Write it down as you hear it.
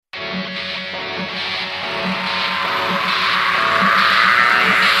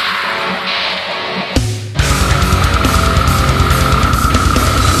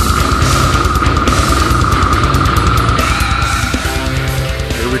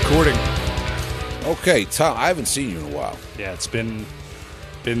recording. Okay, Tom, I haven't seen you in a while. Yeah, it's been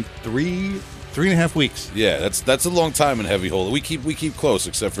 3.5 weeks. Yeah, that's a long time in Heavy Hole. We keep close,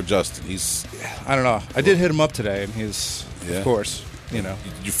 except for Justin. He's I don't know. I did hit him up today, and of course,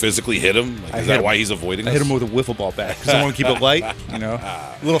 You physically hit him? Is that why he's avoiding us? I hit him with a wiffle ball bat because I want to keep it light.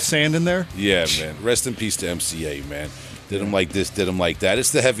 A little sand in there. Yeah, man. Rest in peace to MCA, man. Did him like this, did him like that.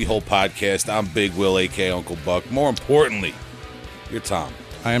 It's the Heavy Hole Podcast. I'm Big Will, a.k.a. Uncle Buck. More importantly, you're Tom.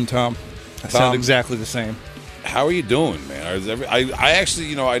 I am Tom. I sound exactly the same. How are you doing, man? I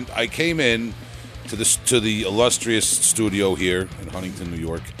actually, I came in to the illustrious studio here in Huntington, New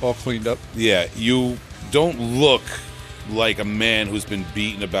York. All cleaned up. Yeah, you don't look like a man who's been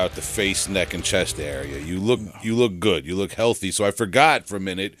beaten about the face, neck, and chest area. You look good. You look healthy. So I forgot for a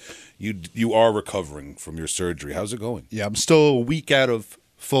minute you are recovering from your surgery. How's it going? Yeah, I'm still a week out of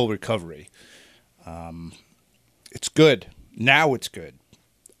full recovery. It's good. Now it's good.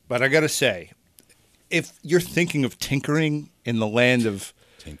 But I got to say, if you're thinking of tinkering in the land of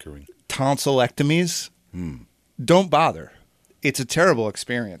tonsillectomies, don't bother. It's a terrible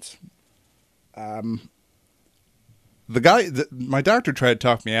experience. My doctor tried to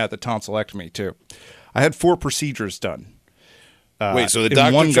talk me out of the tonsillectomy too. I had 4 procedures done. Wait, so the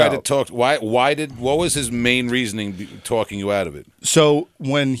doctor tried to talk? What was his main reasoning talking you out of it? So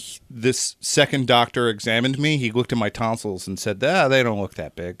when this second doctor examined me, he looked at my tonsils and said, they don't look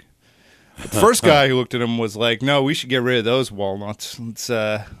that big. But the first guy who looked at him was like, no, we should get rid of those walnuts. Let's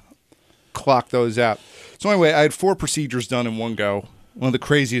clock those out. So anyway, I had 4 procedures done in one go. One of the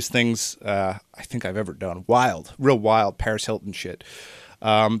craziest things I think I've ever done. Real wild, Paris Hilton shit.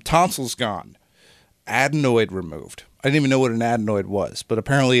 Tonsils gone. Adenoid removed. I didn't even know what an adenoid was, but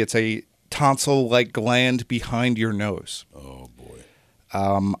apparently it's a tonsil-like gland behind your nose. Oh, boy.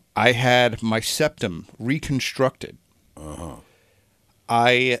 I had my septum reconstructed. Uh-huh.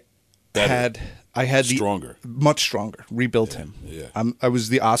 I had stronger. Much stronger. Rebuilt him. Yeah. I was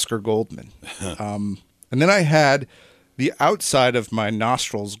the Oscar Goldman. And then I had the outside of my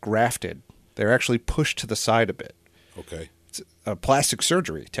nostrils grafted. They're actually pushed to the side a bit. Okay. It's a plastic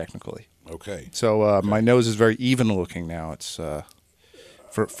surgery, technically. Okay. So my nose is very even looking now. It's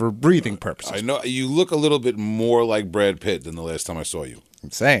for breathing purposes. I know you look a little bit more like Brad Pitt than the last time I saw you.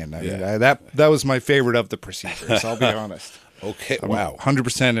 I'm saying. That was my favorite of the procedures, I'll be honest. Okay, I'm wow.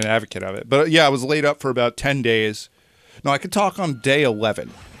 100% an advocate of it. But yeah, I was laid up for about 10 days. No, I could talk on day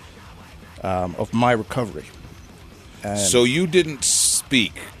 11 of my recovery. And so you didn't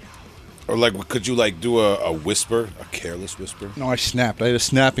speak? Or could you do a whisper, a careless whisper? No, I snapped. I had a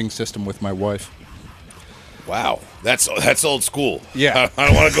snapping system with my wife. Wow, that's old school. Yeah. I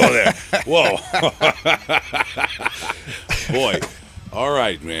don't want to go there. Whoa. Boy. All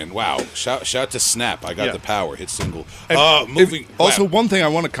right, man. Wow. Shout to Snap. I got the power. Hit single. Also, one thing I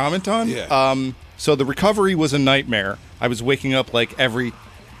want to comment on. Yeah. So the recovery was a nightmare. I was waking up every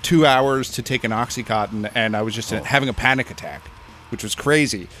 2 hours to take an Oxycontin, and I was just having a panic attack, which was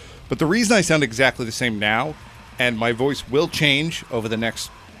crazy. But the reason I sound exactly the same now, and my voice will change over the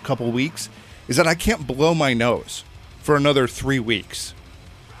next couple weeks, is that I can't blow my nose for another 3 weeks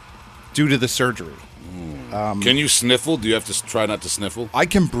due to the surgery. Can you sniffle? Do you have to try not to sniffle? I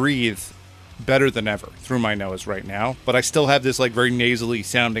can breathe better than ever through my nose right now, but I still have this very nasally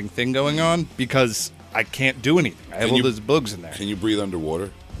sounding thing going on because I can't do anything. I have all those bugs in there. Can you breathe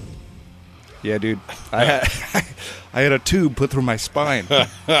underwater? Yeah, dude. I had a tube put through my spine.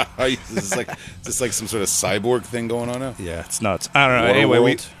 Is this like some sort of cyborg thing going on now? Yeah, it's nuts. I don't know.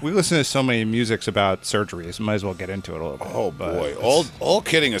 Anyway, we listen to so many musics about surgeries. Might as well get into it a little bit. Oh, boy. All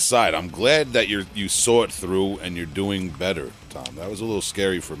kidding aside, I'm glad that you saw it through and you're doing better, Tom. That was a little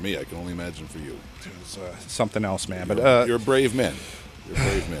scary for me. I can only imagine for you. It was something else, man. You're a brave man. You're a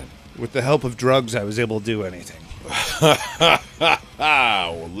brave man. With the help of drugs, I was able to do anything.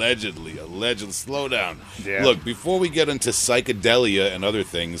 Allegedly. Slow down. Yeah. Look, before we get into psychedelia and other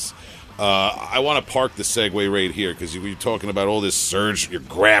things, I want to park the segue right here because you're talking about all this surge. You're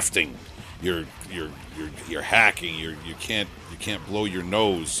grafting. You're hacking. You can't blow your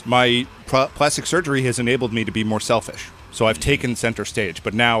nose. My plastic surgery has enabled me to be more selfish. So I've taken center stage,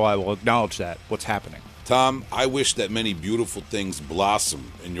 but now I will acknowledge what's happening. Tom, I wish that many beautiful things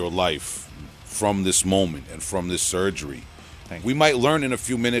blossom in your life from this moment and from this surgery. We might learn in a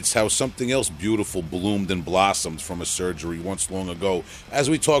few minutes how something else beautiful bloomed and blossomed from a surgery once long ago as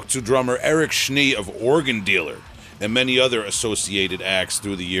we talk to drummer Eric Schnee of Organ Dealer and many other associated acts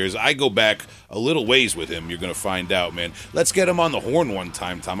through the years. I go back a little ways with him, you're going to find out, man. Let's get him on the horn one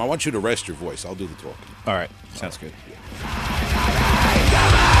time, Tom. I want you to rest your voice. I'll do the talking. All right. Sounds good.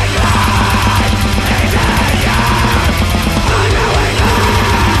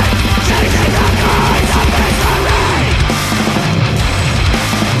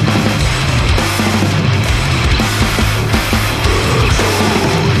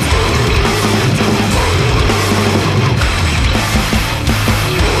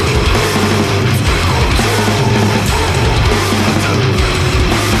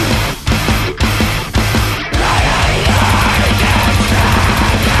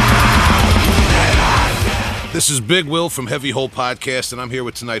 this is Big Will from Heavy Hole Podcast, and I'm here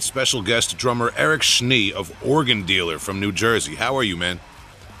with tonight's special guest, drummer Eric Schnee of Organ Dealer from New Jersey. How are you, man?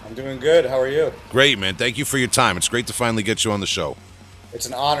 I'm doing good. How are you? Great, man. Thank you for your time. It's great to finally get you on the show. It's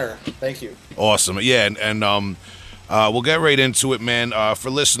an honor. Thank you. Awesome. Yeah, and we'll get right into it, man. For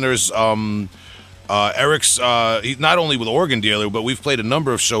listeners, Eric's he's not only with Organ Dealer, but we've played a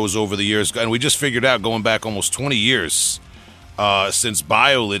number of shows over the years, and we just figured out, going back almost 20 years since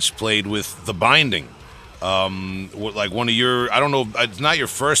BioLich played with The Binding. Like one of your, I don't know, it's not your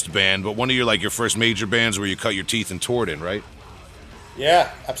first band, but one of your first major bands where you cut your teeth and toured in, right?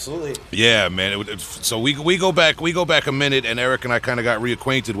 Yeah, absolutely. Yeah, man. So we go back a minute, and Eric and I kind of got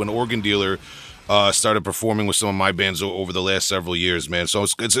reacquainted when Organ Dealer started performing with some of my bands over the last several years, man. So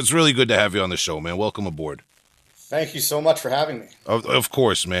it's really good to have you on the show, man. Welcome aboard. Thank you so much for having me. Of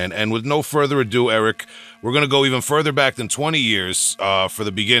course, man. And with no further ado, Eric, we're going to go even further back than 20 years for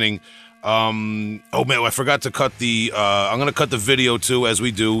the beginning. Oh man, I forgot to cut the. I'm gonna cut the video too, as we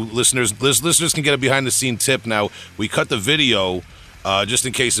do. Listeners can get a behind the scene tip now. We cut the video just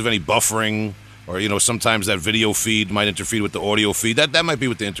in case of any buffering, or sometimes that video feed might interfere with the audio feed. That might be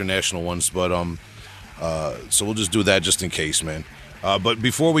with the international ones, but so we'll just do that just in case, man. But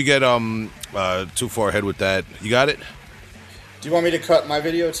before we get too far ahead with that, you got it? Do you want me to cut my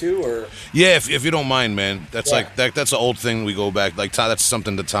video too, or? Yeah, if you don't mind, man. That's yeah. That's an old thing we go back. Like that's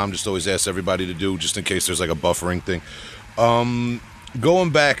something that Tom just always asks everybody to do, just in case there's like a buffering thing. Going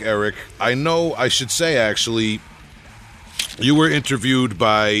back, Eric, I should say actually, you were interviewed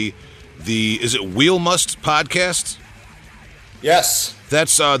by is it Wheel Must podcast? Yes.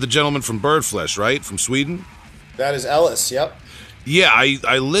 That's the gentleman from Birdflesh, right? From Sweden? That is Ellis, yep. Yeah,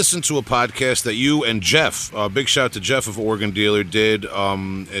 I listened to a podcast that you and Jeff, big shout out to Jeff of Organ Dealer, did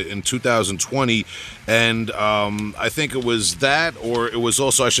in 2020, and I think it was that, or it was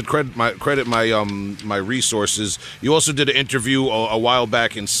also, I should credit my resources. You also did an interview a while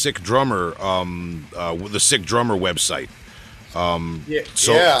back in Sick Drummer, the Sick Drummer website. A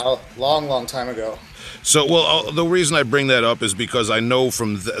long time ago. So, well, the reason I bring that up is because I know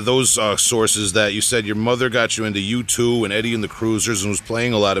from those sources that you said your mother got you into U2 and Eddie and the Cruisers and was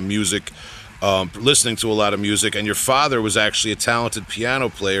playing a lot of music, listening to a lot of music, and your father was actually a talented piano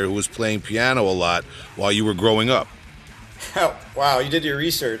player who was playing piano a lot while you were growing up. Oh, wow, you did your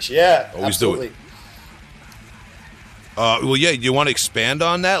research. Yeah, always absolutely. Do it. Well, yeah, you want to expand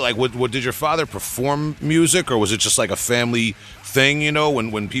on that? Like, what did your father perform music, or was it just like a family thing,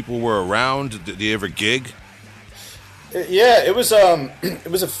 when people were around? Did he ever gig? Yeah, it was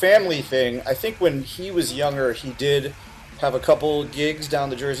a family thing. I think when he was younger, he did have a couple gigs down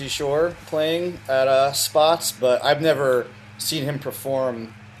the Jersey Shore playing at spots, but I've never seen him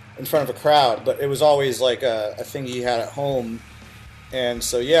perform in front of a crowd. But it was always like a thing he had at home. And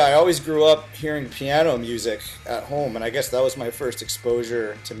so, yeah, I always grew up hearing piano music at home, and I guess that was my first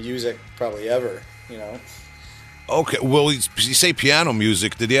exposure to music probably ever, Okay, well, you say piano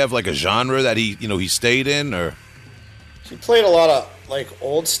music. Did he have like a genre that he stayed in, or? He played a lot of like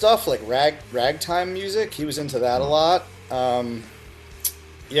old stuff, like ragtime music. He was into that a lot.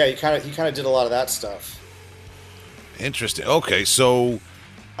 Yeah, he kind of did a lot of that stuff. Interesting. Okay, so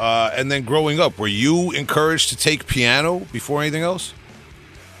and then growing up, were you encouraged to take piano before anything else?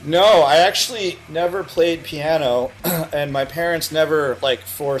 No, I actually never played piano, and my parents never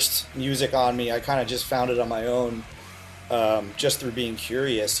forced music on me. I kind of just found it on my own, just through being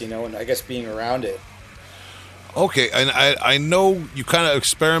curious, and I guess being around it. Okay, and I know you kind of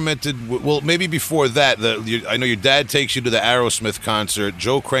experimented. Well, maybe before that, I know your dad takes you to the Aerosmith concert.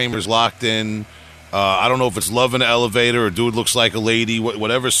 Joe Kramer's Locked In. I don't know if it's Love in the Elevator or Dude Looks Like a Lady,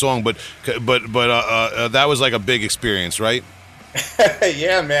 whatever song, but that was like a big experience, right?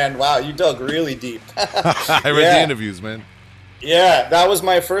 Yeah, man. Wow, you dug really deep. I read the interviews, man. Yeah, that was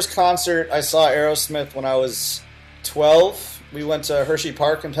my first concert. I saw Aerosmith when I was 12. We went to Hershey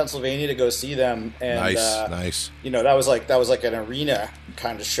Park in Pennsylvania to go see them, and nice. That was like an arena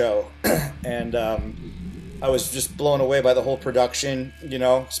kind of show, and I was just blown away by the whole production.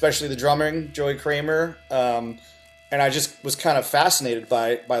 Especially the drumming, Joey Kramer, and I just was kind of fascinated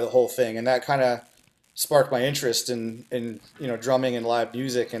by the whole thing, and that kind of sparked my interest in drumming and live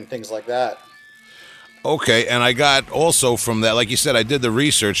music and things like that. Okay, and I got also from that, like you said, I did the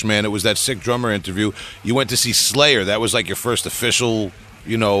research, man. It was that Sick Drummer interview. You went to see Slayer. That was like your first official,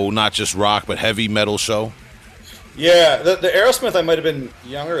 not just rock, but heavy metal show? Yeah, the Aerosmith, I might have been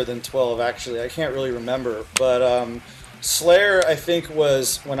younger than 12, actually. I can't really remember. But Slayer, I think,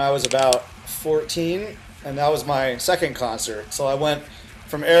 was when I was about 14, and that was my second concert. So I went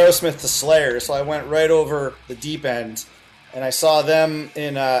from Aerosmith to Slayer, so I went right over the deep end. and I saw them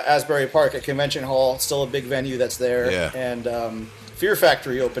in Asbury Park at Convention Hall, still a big venue that's there. Yeah. And Fear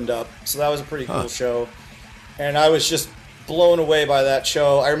Factory opened up, so that was a pretty cool show. And I was just blown away by that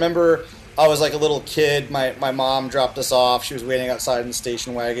show. I remember I was like a little kid. My mom dropped us off. She was waiting outside in the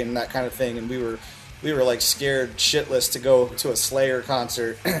station wagon, that kind of thing. And we were like scared shitless to go to a Slayer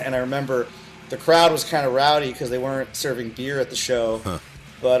concert. And I remember the crowd was kind of rowdy because they weren't serving beer at the show.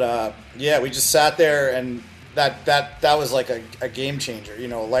 But yeah, we just sat there, and that was like a game changer,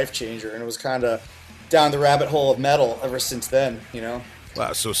 a life changer. And it was kind of down the rabbit hole of metal ever since then,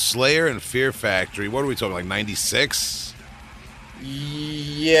 Wow, so Slayer and Fear Factory, what are we talking, like 96?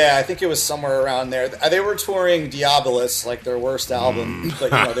 Yeah, I think it was somewhere around there. They were touring Diabolus, like their worst album,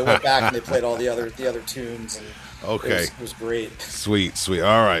 but they went back and they played all the other tunes. And okay, it was great. Sweet.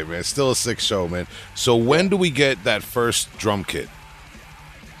 All right, man. Still a sick show, man. So when do we get that first drum kit?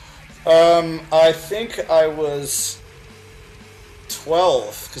 I think I was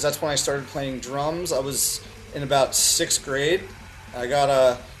 12 because that's when I started playing drums. I was in about 6th grade. I got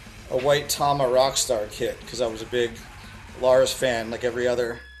a white Tama Rockstar kit because I was a big Lars fan, like every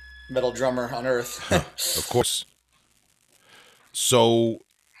other metal drummer on earth. Of course. So,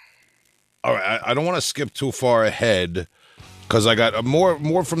 all right, I don't want to skip too far ahead because I got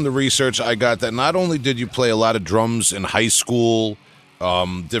more from the research. I got that not only did you play a lot of drums in high school, a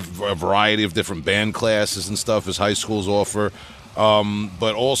variety of different band classes and stuff as high schools offer,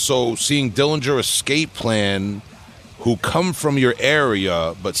 but also seeing Dillinger Escape Plan, who come from your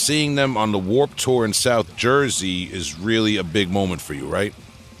area, but seeing them on the Warped Tour in South Jersey is really a big moment for you, right?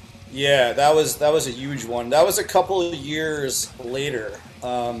 Yeah, that was a huge one. That was a couple of years later.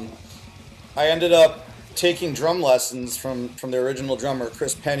 I ended up taking drum lessons from the original drummer,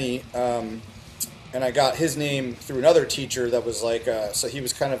 Chris Penny, and I got his name through another teacher that was like, so he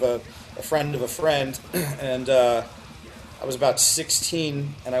was kind of a friend of a friend, and I was about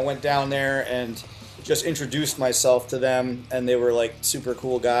 16, and I went down there and just introduced myself to them, and they were like super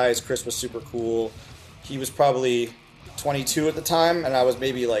cool guys. Chris was super cool. He was probably 22 at the time, and I was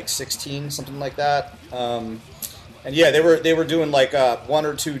maybe like 16, something like that. And yeah, they were doing like 1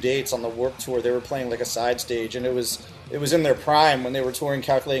 or 2 dates on the Warped Tour. They were playing like a side stage, and it was in their prime when they were touring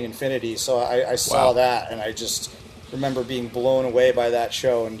Calculating Infinity. So I saw that, and I just remember being blown away by that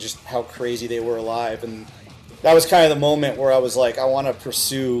show and just how crazy they were live. And that was kind of the moment where I was like, I want to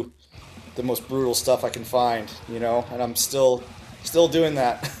pursue the most brutal stuff I can find, and I'm still doing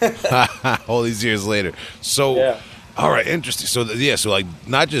that. All these years later. So, yeah. All right, interesting. So, so like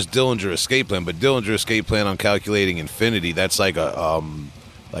not just Dillinger Escape Plan, but Dillinger Escape Plan on Calculating Infinity. That's like a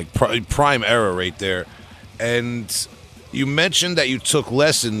prime era right there. And you mentioned that you took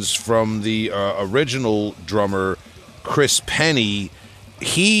lessons from the original drummer, Chris Penny.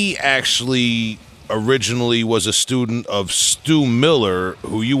 He actually originally was a student of Stu Miller,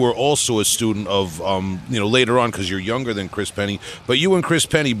 who you were also a student of, later on because you're younger than Chris Penny. But you and Chris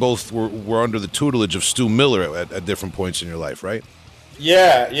Penny both were under the tutelage of Stu Miller at different points in your life, right?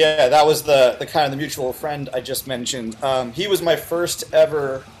 Yeah, that was the kind of the mutual friend I just mentioned. He was my first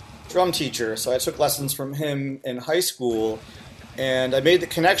ever drum teacher, so I took lessons from him in high school, and I made the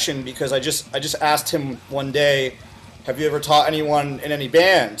connection because I just asked him one day, have you ever taught anyone in any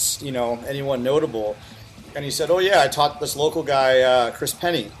bands, anyone notable? And he said, oh yeah, I taught this local guy, Chris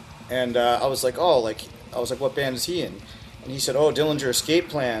Penny. And I was like, what band is he in? And he said, oh, Dillinger Escape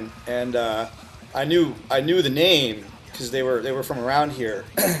Plan. And I knew the name because they were from around here.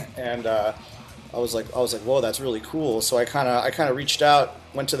 And I was like, whoa, that's really cool. So I kind of reached out,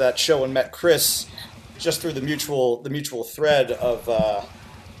 went to that show and met Chris just through the mutual thread of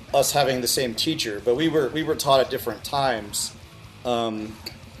us having the same teacher, but we were taught at different times. And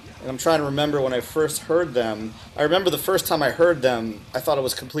I'm trying to remember when I first heard them. I remember the first time I heard them, I thought it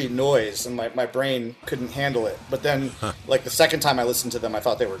was complete noise, and my brain couldn't handle it. But then, like the second time I listened to them, I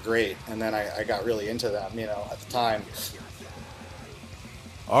thought they were great, and then I got really into them, at the time.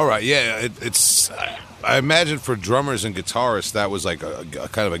 All right, yeah, I imagine for drummers and guitarists that was like a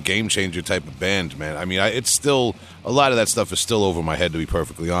kind of a game changer type of band, man. I mean, it's still a lot of that stuff is still over my head, to be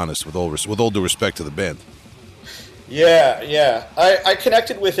perfectly honest. With all due respect to the band. Yeah, I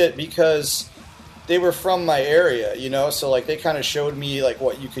connected with it because they were from my area, So like they kind of showed me like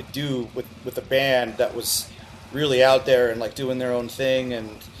what you could do with a band that was really out there and like doing their own thing and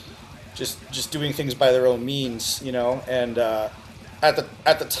just doing things by their own means, And at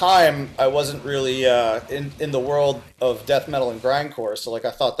the time, I wasn't really in the world of death metal and grindcore, so like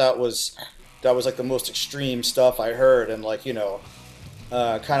I thought that was like the most extreme stuff I heard, and like kind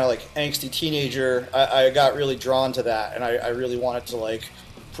of like angsty teenager, I got really drawn to that, and I really wanted to like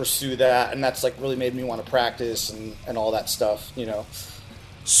pursue that, and that's like really made me want to practice and all that stuff,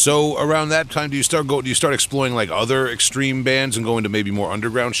 So around that time, do you start exploring like other extreme bands and going to maybe more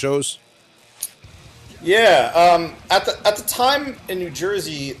underground shows? Yeah, at the time in New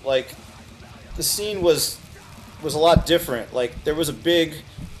Jersey, like the scene was a lot different. Like there was a big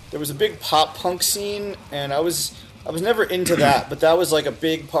pop punk scene, and I was never into that, but that was like a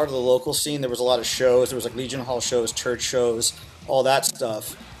big part of the local scene. There was a lot of shows. There was like Legion Hall shows, church shows, all that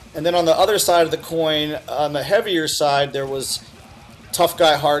stuff. And then on the other side of the coin, on the heavier side, there was tough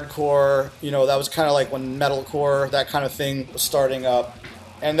guy hardcore. That was kind of like when metalcore, that kind of thing was starting up.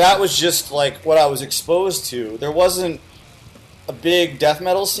 And that was just like what I was exposed to. There wasn't a big death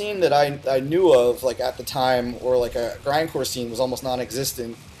metal scene that I knew of like at the time, or like a grindcore scene was almost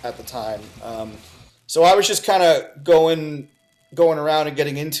non-existent at the time. So I was just kind of going around and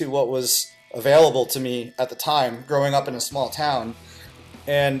getting into what was available to me at the time, growing up in a small town.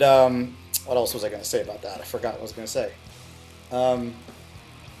 And what else was I going to say about that? I forgot what I was going to say.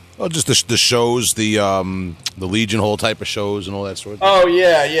 Well, just the shows, the Legion Hall type of shows and all that sort of thing. Oh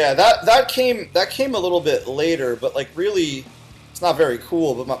yeah. That came a little bit later, but like really, it's not very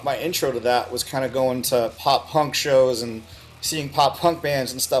cool. But my intro to that was kind of going to pop punk shows and seeing pop punk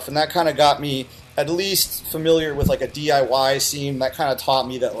bands and stuff, and that kind of got me at least familiar with like a DIY scene. That kind of taught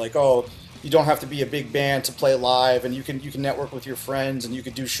me that like, oh, you don't have to be a big band to play live, and you can network with your friends, and you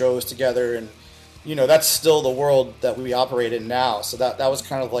could do shows together, and that's still the world that we operate in now. So that was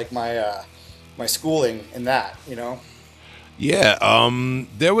kind of like my my schooling in that, Yeah,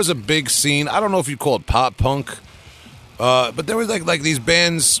 there was a big scene. I don't know if you'd call it pop punk, but there was like these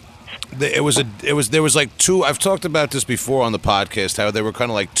bands. There was like two. I've talked about this before on the podcast. How there were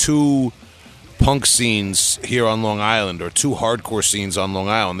kind of like two punk scenes here on Long Island, or two hardcore scenes on Long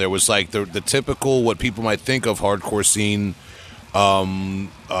Island. There was like the typical, what people might think of hardcore scene,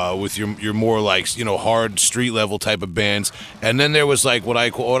 with your more like hard street level type of bands, and then there was like what I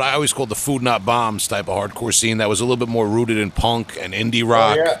always call the Food Not Bombs type of hardcore scene that was a little bit more rooted in punk and indie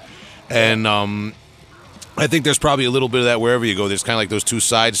rock. Oh, yeah. And I think there's probably a little bit of that wherever you go. There's kind of like those two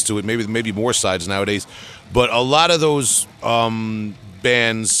sides to it, maybe more sides nowadays, but a lot of those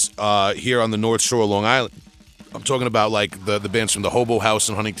bands here on the North Shore of Long Island, I'm talking about like the bands from the Hobo House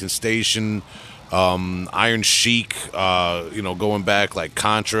in Huntington Station, Iron Chic, going back like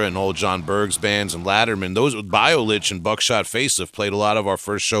Contra and all John Berg's bands, and Latterman. Those with BioLitch and Buckshot Facelift played a lot of our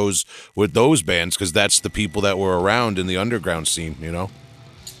first shows with those bands, because that's the people that were around in the underground scene,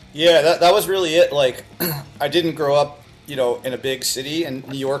 Yeah, that was really it. Like, I didn't grow up, in a big city, and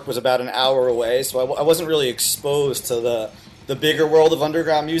New York was about an hour away, so I wasn't really exposed to the bigger world of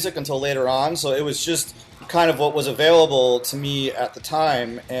underground music until later on. So it was just kind of what was available to me at the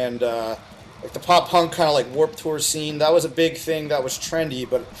time, and like the pop punk kind of like Warped Tour scene, that was a big thing, that was trendy.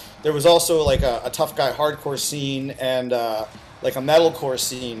 But there was also like a tough guy hardcore scene and like a metalcore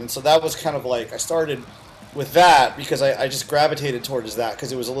scene, and so that was kind of like I started with that because I just gravitated towards that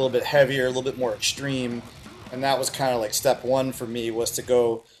because it was a little bit heavier, a little bit more extreme, and that was kind of like step one for me, was to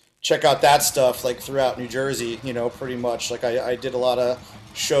go check out that stuff like throughout New Jersey, pretty much. Like I did a lot of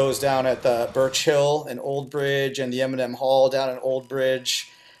shows down at the Birch Hill in Old Bridge and the M&M Hall down in Old Bridge.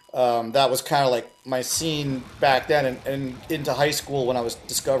 That was kind of like my scene back then, and into high school when I was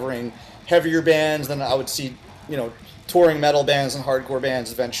discovering heavier bands, then I would see, touring metal bands and hardcore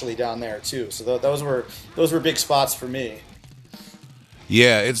bands eventually down there too. So those were big spots for me.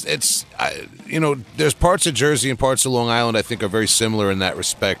 Yeah, it's there's parts of Jersey and parts of Long Island I think are very similar in that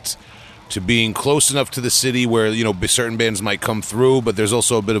respect, to being close enough to the city where certain bands might come through, but there's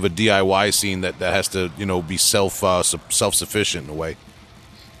also a bit of a DIY scene that has to be self-sufficient in a way.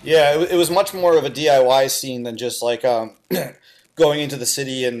 Yeah, it was much more of a DIY scene than just like going into the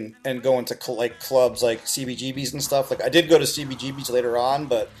city and going to like clubs like CBGBs and stuff. Like I did go to CBGBs later on,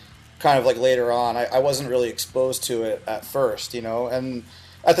 but kind of like later on, I wasn't really exposed to it at first, and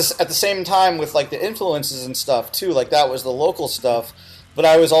at the same time with like the influences and stuff too, like that was the local stuff, but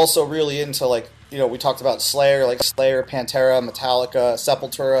I was also really into like, we talked about Slayer, Pantera, Metallica,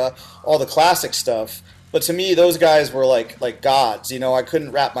 Sepultura, all the classic stuff. But to me, those guys were like gods, I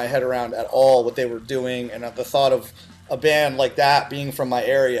couldn't wrap my head around at all what they were doing, and the thought of a band like that being from my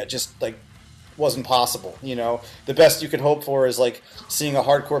area just like wasn't possible. The best you could hope for is like seeing a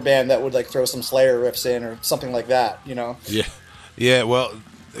hardcore band that would like throw some Slayer riffs in or something like that. Yeah. Well,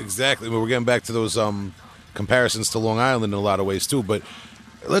 exactly. We're getting back to those comparisons to Long Island in a lot of ways too. But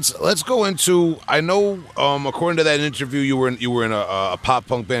let's go into. I know, according to that interview, you were in a pop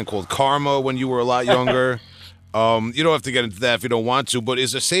punk band called Karma when you were a lot younger. You don't have to get into that if you don't want to. But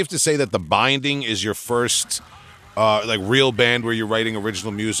is it safe to say that The Binding is your first Like real band where you're writing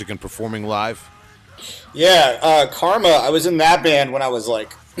original music and performing live? Yeah, Karma. I was in that band when I was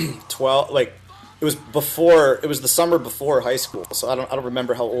like 12. Like it was the summer before high school. So I don't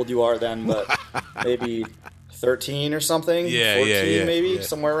remember how old you are then, but maybe 13 or something, Yeah, 14 maybe, yeah.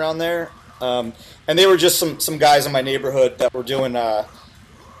 somewhere around there. And they were just some guys in my neighborhood that were doing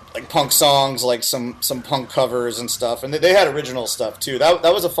like punk songs, like some punk covers and stuff. And they had original stuff too. That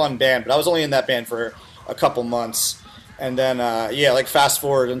was a fun band, but I was only in that band for a couple months. And then, like fast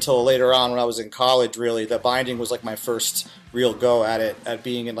forward until later on when I was in college, really, the Binding was like my first real go at it, at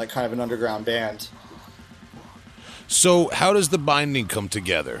being in like kind of an underground band. So, how does the Binding come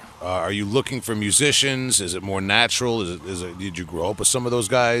together? Are you looking for musicians? Is it more natural? Did you grow up with some of those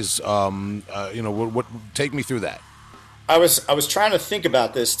guys? What take me through that. I was trying to think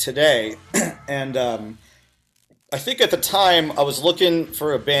about this today, and I think at the time I was looking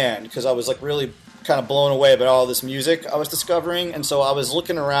for a band because I was like really kind of blown away by all this music I was discovering, and so I was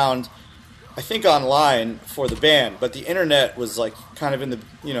looking around, I think online for the band, but the internet was like kind of in the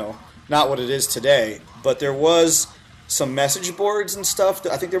not what it is today, but there was some message boards and stuff.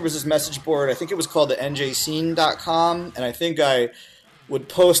 I think there was this message board. I think it was called the njscene.com, and I think I would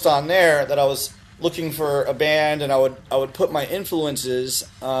post on there that I was looking for a band, and I would put my influences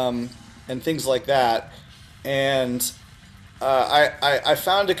and things like that. And I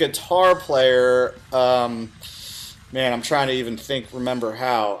found a guitar player. Man, I'm trying to even remember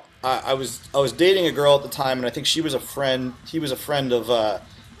how. I was dating a girl at the time, and I think she was a friend. He was a friend of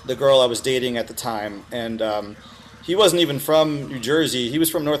the girl I was dating at the time, and he wasn't even from New Jersey. He was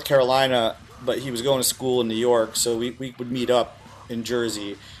from North Carolina, but he was going to school in New York, so we would meet up in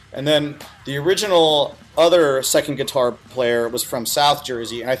Jersey. And then the original other second guitar player was from South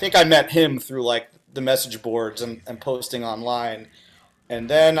Jersey, and I think I met him through like the message boards and posting online. And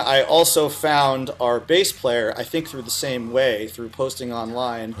then I also found our bass player, I think through the same way, through posting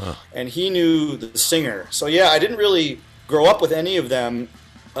online, and he knew the singer. So yeah, I didn't really grow up with any of them,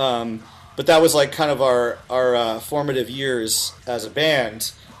 but that was like kind of our formative years as a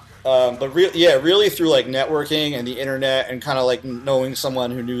band. But really through like networking and the internet and kind of like knowing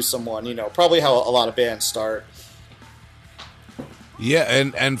someone who knew someone, probably how a lot of bands start. Yeah,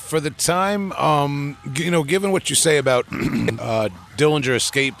 and for the time, given what you say about Dillinger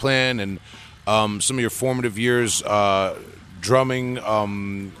Escape Plan and some of your formative years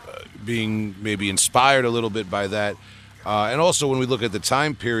drumming, being maybe inspired a little bit by that, and also when we look at the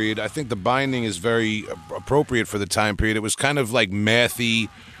time period, I think the Binding is very appropriate for the time period. It was kind of like mathy,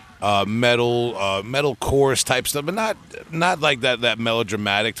 metal chorus type stuff, but not like that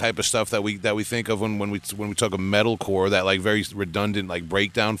melodramatic type of stuff that we think of when we talk of metalcore, that like very redundant like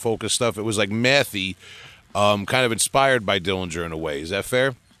breakdown focused stuff. It was like mathy, kind of inspired by Dillinger in a way. Is that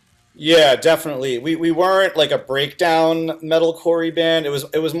fair? Yeah, definitely. We weren't like a breakdown metalcore band. It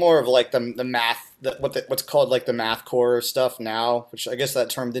was more of like the math, what's called like the mathcore stuff now, which I guess that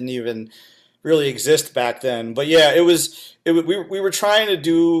term didn't even really exist back then. But yeah, we were trying to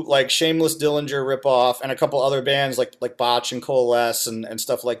do like Shameless Dillinger ripoff and a couple other bands like Botch and Coalesce and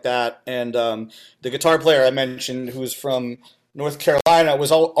stuff like that. And the guitar player I mentioned, who's from North Carolina,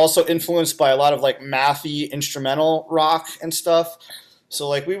 was also influenced by a lot of like mathy instrumental rock and stuff. So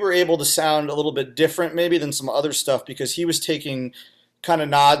like we were able to sound a little bit different maybe than some other stuff because he was taking kind of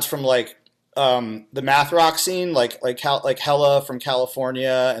nods from like the math rock scene, like Hella from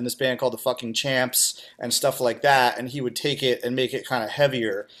California and this band called the Fucking Champs and stuff like that, and he would take it and make it kind of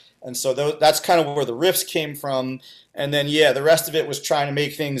heavier. And so that's kind of where the riffs came from. And then yeah, the rest of it was trying to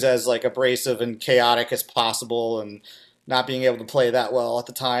make things as like abrasive and chaotic as possible, and not being able to play that well at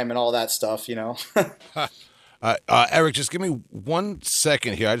the time and all that stuff. Eric, just give me 1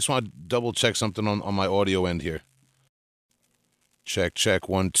 second here. I just want to double check something on my audio end here. Check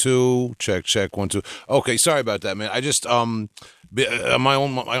 1 2. Check 1 2. Okay, sorry about that, man. I just I'm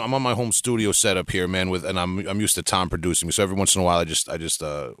on my home studio setup here, man. And I'm used to Tom producing me, so every once in a while I just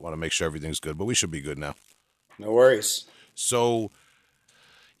want to make sure everything's good. But we should be good now. No worries. So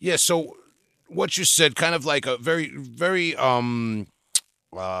yeah, so what you said, kind of like a very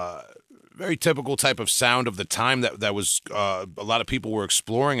very typical type of sound of the time that was a lot of people were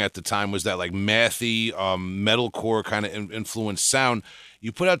exploring at the time, was that like mathy metalcore kind of influenced sound.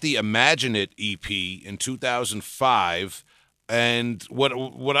 You put out the Imagine It EP in 2005, and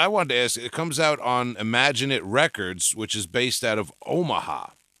what I wanted to ask, it comes out on Imagine It Records, which is based out of Omaha,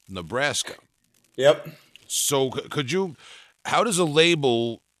 Nebraska. Yep. So how does a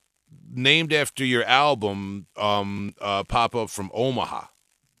label named after your album pop up from Omaha?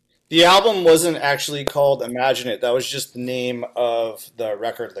 The album wasn't actually called Imagine It. That was just the name of the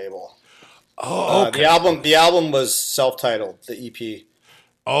record label. Oh, okay. The album was self-titled, the EP.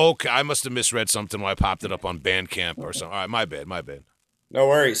 Okay, I must have misread something when I popped it up on Bandcamp or something. All right, my bad, my bad. No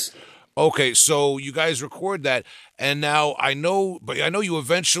worries. Okay, so you guys record that, and now I know you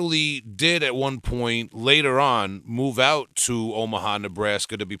eventually did at one point later on move out to Omaha,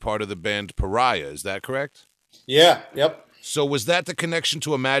 Nebraska to be part of the band Pariah. Is that correct? Yeah, yep. So was that the connection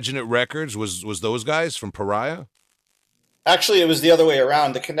to Imagine It Records? Was those guys from Pariah? Actually, it was the other way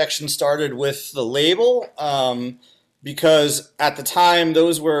around. The connection started with the label because at the time,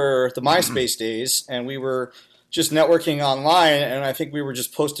 those were the MySpace days, and we were just networking online, and I think we were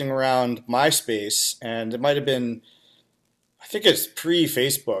just posting around MySpace, and it might have been, I think it's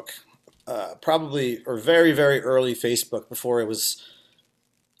pre-Facebook, probably, or very, very early Facebook before it was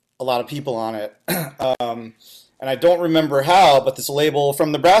a lot of people on it. And I don't remember how, but this label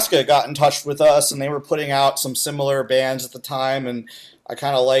from Nebraska got in touch with us, and they were putting out some similar bands at the time, and I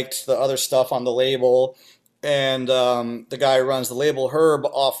kind of liked the other stuff on the label. And the guy who runs the label, Herb,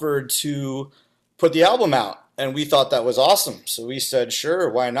 offered to put the album out, and we thought that was awesome. So we said, sure,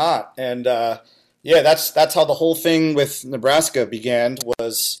 why not? And yeah, that's how the whole thing with Nebraska began.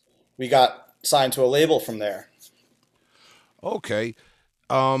 Was we got signed to a label from there. Okay.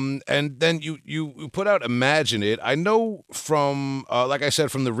 And then you put out Imagine It. I know from, like I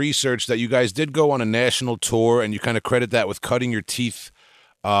said, from the research that you guys did go on a national tour, and you kind of credit that with cutting your teeth,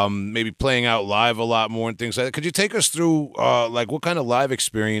 maybe playing out live a lot more and things like that. Could you take us through, like, what kind of live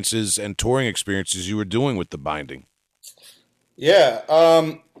experiences and touring experiences you were doing with The Binding? Yeah.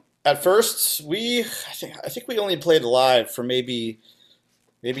 At first, I think we only played live for maybe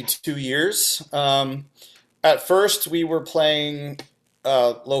 2 years. At first, we were playing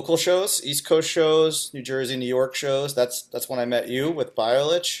local shows, East Coast shows, New Jersey, New York shows. That's when I met you with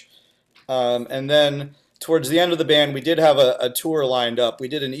Biolich. And then towards the end of the band, we did have a tour lined up. We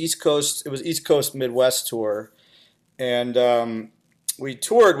did an East Coast, it was East Coast Midwest tour. And we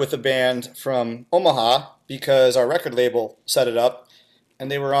toured with a band from Omaha because our record label set it up.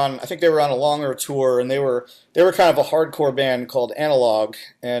 And I think they were on a longer tour, and they were kind of a hardcore band called Analog,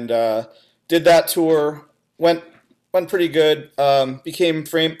 and did that tour, went pretty good. Became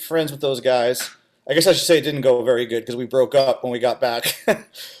friends with those guys. I guess I should say it didn't go very good because we broke up when we got back.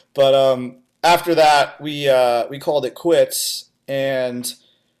 But after that, we called it quits. And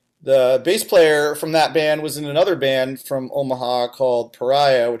the bass player from that band was in another band from Omaha called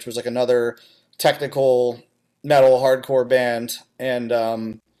Pariah, which was like another technical metal hardcore band. And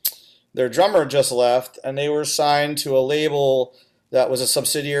their drummer just left, and they were signed to a label that was a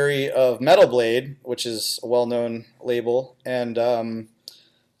subsidiary of Metal Blade, which is a well-known label. And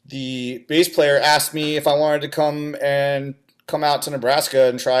the bass player asked me if I wanted to come out to Nebraska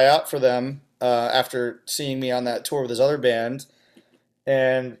and try out for them after seeing me on that tour with his other band.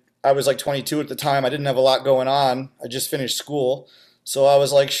 And I was like 22 at the time. I didn't have a lot going on. I just finished school. So I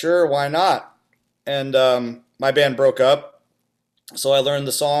was like, sure, why not? And my band broke up. So I learned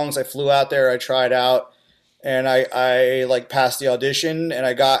the songs. I flew out there. I tried out. And I like passed the audition, and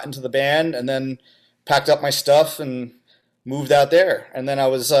I got into the band, and then packed up my stuff and moved out there. And then I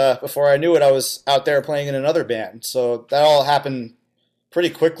was, before I knew it, I was out there playing in another band. So that all happened pretty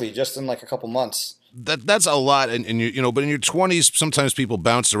quickly, just in like a couple months. That's a lot, and but in your 20s, sometimes people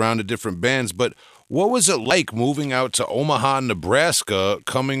bounce around to different bands. But what was it like moving out to Omaha, Nebraska?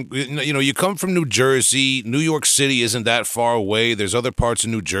 You come from New Jersey. New York City isn't that far away. There's other parts of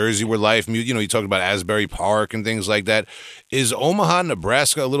New Jersey where life, you talk about Asbury Park and things like that. Is Omaha,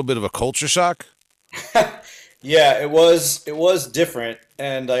 Nebraska a little bit of a culture shock? Yeah, it was different,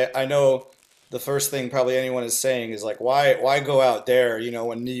 and I know the first thing probably anyone is saying is like, why go out there,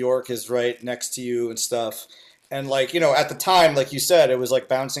 when New York is right next to you and stuff. And like, at the time, like you said, it was like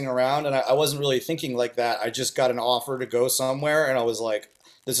bouncing around, and I wasn't really thinking like that. I just got an offer to go somewhere, and I was like,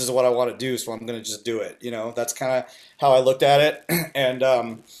 this is what I want to do, so I'm going to just do it. That's kind of how I looked at it.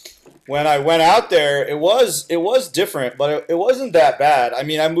 And when I went out there, it was different, but it wasn't that bad. I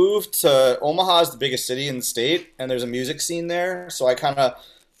mean, I moved to Omaha, is the biggest city in the state, and there's a music scene there. So I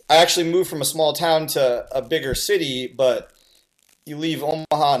actually moved from a small town to a bigger city, but you leave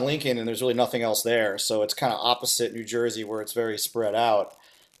Omaha and Lincoln, and there's really nothing else there. So it's kind of opposite New Jersey, where it's very spread out.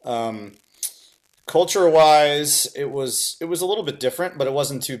 Culture-wise, it was a little bit different, but it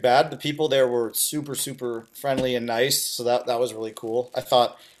wasn't too bad. The people there were super, super friendly and nice, so that was really cool. I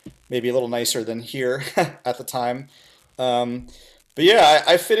thought maybe a little nicer than here at the time. But yeah,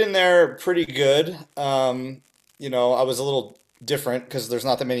 I fit in there pretty good. I was a little different because there's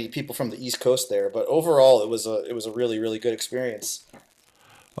not that many people from the East Coast there, but overall, it was a really, really good experience.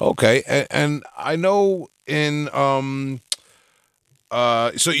 Okay, and I know in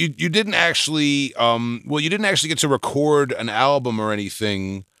So you didn't actually you didn't actually get to record an album or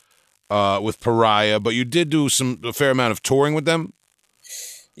anything with Pariah, but you did do a fair amount of touring with them.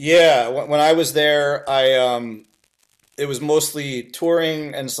 Yeah, when I was there, it was mostly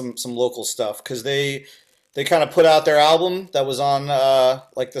touring and some local stuff because they kind of put out their album that was on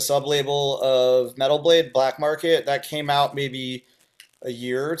like the sub label of Metal Blade, Black Market. That came out maybe a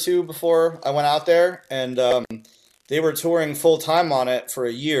year or two before I went out there, and they were touring full time on it for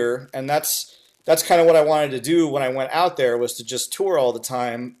a year, and that's kind of what I wanted to do when I went out there, was to just tour all the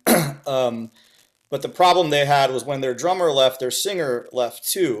time. But the problem they had was when their drummer left, their singer left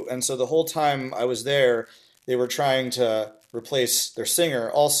too, and so the whole time I was there, they were trying to replace their singer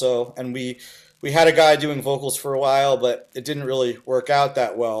also, and we had a guy doing vocals for a while, but it didn't really work out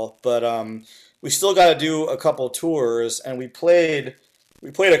that well. But we still got to do a couple tours, and we played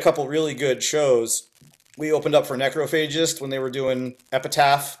a couple really good shows. We opened up for Necrophagist when they were doing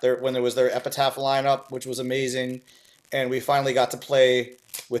Epitaph, when there was their Epitaph lineup, which was amazing. And we finally got to play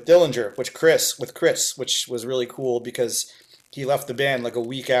with Dillinger, with Chris, which was really cool because he left the band like a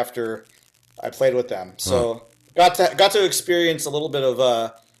week after I played with them. So got to experience a little bit of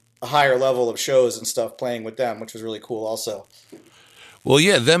a higher level of shows and stuff playing with them, which was really cool also. Well,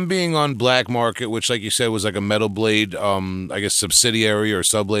 yeah, them being on Black Market, which, like you said, was like a Metal Blade, I guess, subsidiary or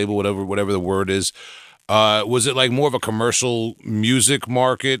sub-label, whatever the word is. Was it like more of a commercial music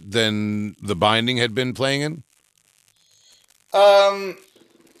market than The Binding had been playing in?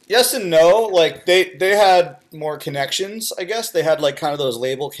 Yes and no. Like they had more connections, I guess. They had like kind of those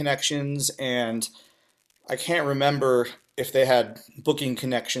label connections, and I can't remember if they had booking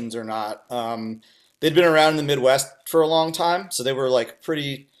connections or not. They'd been around in the Midwest for a long time, so they were like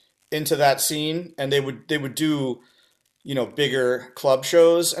pretty into that scene, and they would do, bigger club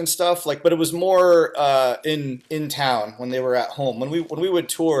shows and stuff. Like, but it was more in town when they were at home. When we would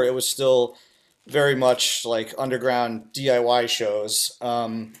tour, it was still very much like underground DIY shows.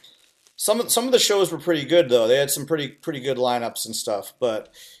 Some of the shows were pretty good though. They had some pretty good lineups and stuff,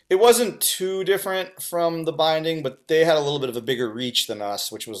 but it wasn't too different from The Binding, but they had a little bit of a bigger reach than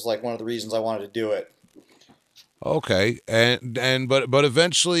us, which was like one of the reasons I wanted to do it. Okay, but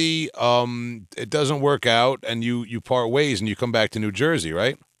eventually, it doesn't work out, and you part ways, and you come back to New Jersey,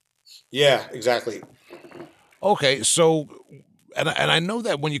 right? Yeah, exactly. Okay, so, and I know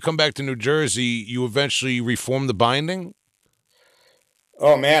that when you come back to New Jersey, you eventually reform The Binding.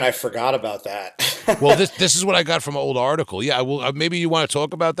 Oh man, I forgot about that. Well, this is what I got from an old article. Yeah, well, maybe you want to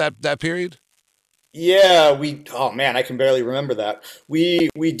talk about that period. Yeah, oh man, I can barely remember that. We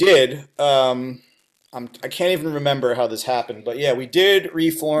did. I can't even remember how this happened, but yeah, we did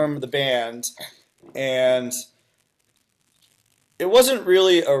reform the band, and it wasn't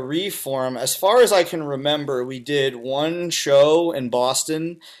really a reform. As far as I can remember, we did one show in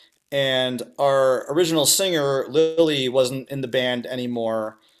Boston, and our original singer, Lily, wasn't in the band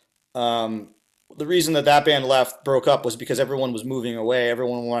anymore. The reason that band broke up, was because everyone was moving away.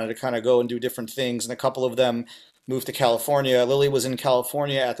 Everyone wanted to kind of go and do different things, and a couple of them moved to California. Lily was in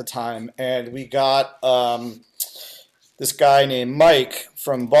California at the time, and we got this guy named Mike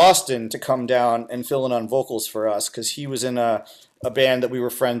from Boston to come down and fill in on vocals for us because he was in a band that we were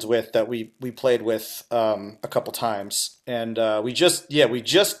friends with that we played with a couple times, and we just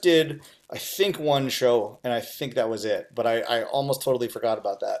did, I think, one show, and I think that was it. But I almost totally forgot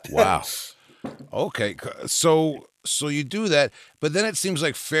about that. Wow. Okay, so you do that, but then it seems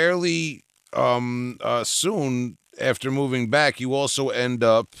like fairly soon after moving back, you also end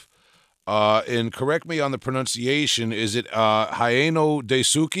up in, correct me on the pronunciation, is it Hayano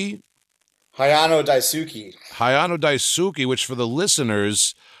Daisuke? Hayano Daisuke. Hayano Daisuke, which for the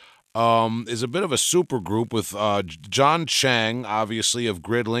listeners is a bit of a super group with John Chang, obviously, of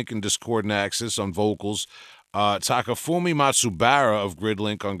Gridlink and Discordant Axis on vocals, Takafumi Matsubara of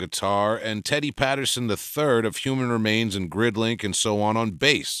Gridlink on guitar, and Teddy Patterson III of Human Remains and Gridlink and so on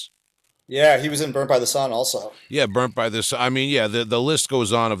bass. Yeah, he was in Burnt by the Sun also. Yeah, Burnt by the Sun. I mean, yeah, the list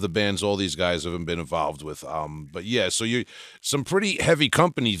goes on of the bands all these guys have been involved with. But yeah, so you some pretty heavy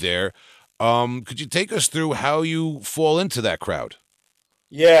company there. Could you take us through how you fall into that crowd?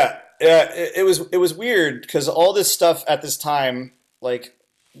 Yeah, it was weird because all this stuff at this time, like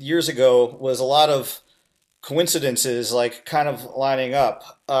years ago, was a lot of coincidences, like kind of lining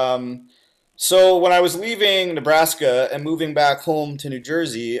up. So when I was leaving Nebraska and moving back home to New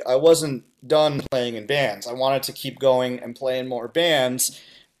Jersey, I wasn't done playing in bands. I wanted to keep going and playing more bands,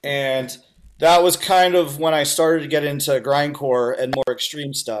 and that was kind of when I started to get into grindcore and more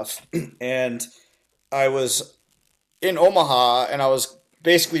extreme stuff. And I was in Omaha, and I was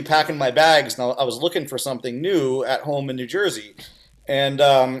basically packing my bags, and I was looking for something new at home in New Jersey.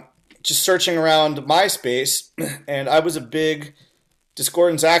 and just searching around MySpace, and I was a big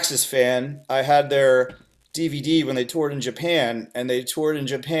Discordance Axis fan. I had their DVD when they toured in Japan, and they toured in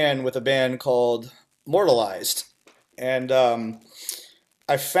Japan with a band called Mortalized. And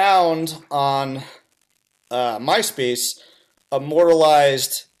I found on MySpace a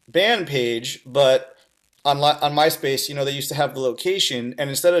Mortalized band page, but on MySpace, they used to have the location, and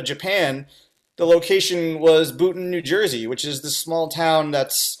instead of Japan, the location was Boonton, New Jersey, which is this small town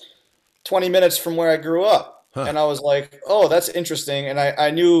that's 20 minutes from where I grew up. Huh. And I was like, oh, that's interesting. And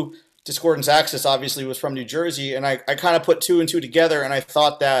I knew Discordance Axis obviously was from New Jersey, and I kind of put two and two together, and I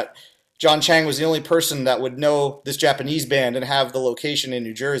thought that John Chang was the only person that would know this Japanese band and have the location in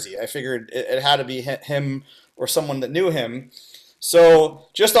New Jersey. I figured it had to be him or someone that knew him. So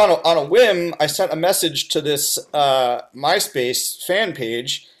just on a whim, I sent a message to this MySpace fan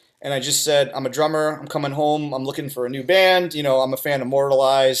page, and I just said, I'm a drummer, I'm coming home, I'm looking for a new band, I'm a fan of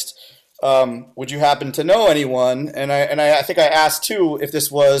Mortalized. Would you happen to know anyone? And I think I asked too if this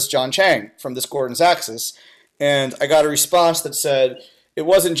was John Chang from Discordance Axis, and I got a response that said it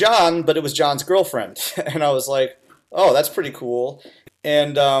wasn't John, but it was John's girlfriend. And I was like, oh, that's pretty cool.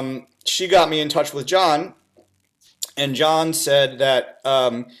 And she got me in touch with John, and John said that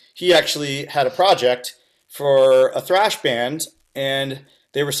he actually had a project for a thrash band, and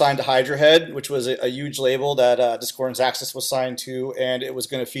they were signed to Hydra Head, which was a huge label that Discordance Axis was signed to, and it was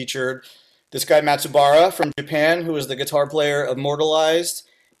going to feature this guy Matsubara from Japan, who was the guitar player of Mortalized,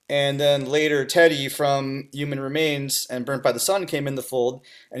 and then later Teddy from Human Remains and Burnt by the Sun came in the fold,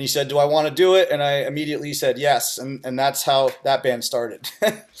 and he said, do I want to do it? And I immediately said yes, and that's how that band started.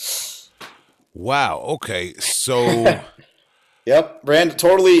 Wow, okay, so... Yep,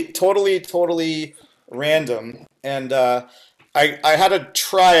 totally random, and I had to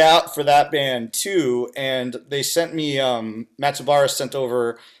try out for that band too, and they sent me Matsubara sent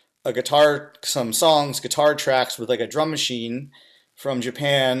over some songs, guitar tracks with like a drum machine from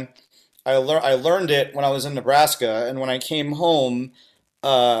Japan. I learned it when I was in Nebraska, and when I came home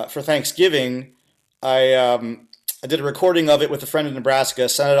for Thanksgiving, I did a recording of it with a friend in Nebraska,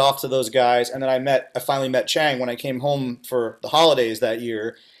 sent it off to those guys, and then I finally met Chang when I came home for the holidays that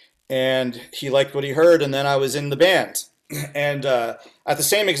year, and he liked what he heard, and then I was in the band. And at the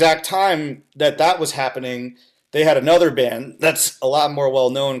same exact time that was happening, they had another band that's a lot more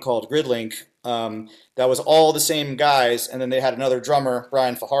well-known called Gridlink, that was all the same guys, and then they had another drummer,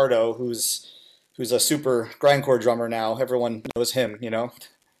 Brian Fajardo, who's a super grindcore drummer now. Everyone knows him,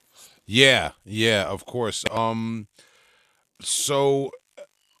 Yeah, of course. So,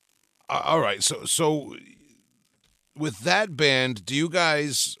 all right. So with that band, do you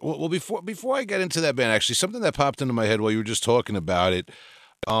guys? Well, before I get into that band, actually, something that popped into my head while you were just talking about it.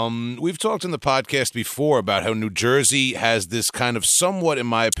 We've talked in the podcast before about how New Jersey has this kind of somewhat, in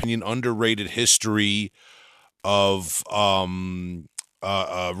my opinion, underrated history of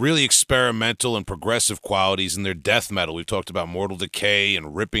really experimental and progressive qualities in their death metal. We've talked about Mortal Decay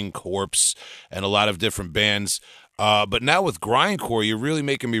and Ripping Corpse and a lot of different bands. But now with grindcore, you're really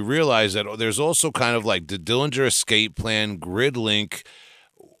making me realize that there's also kind of like the Dillinger Escape Plan, Gridlink,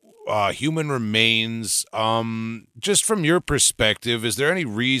 Human Remains. Just from your perspective, is there any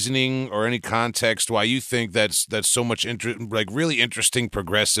reasoning or any context why you think that's so much really interesting,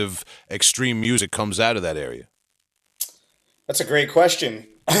 progressive, extreme music comes out of that area? That's a great question.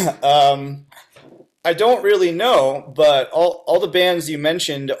 I don't really know, but all the bands you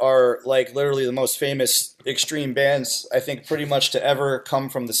mentioned are like literally the most famous extreme bands, I think, pretty much to ever come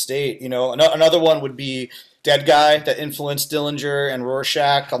from the state. Another one would be Dead Guy, that influenced Dillinger and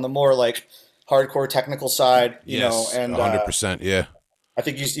Rorschach on the more like hardcore technical side. Yes, and 100%. Yeah. I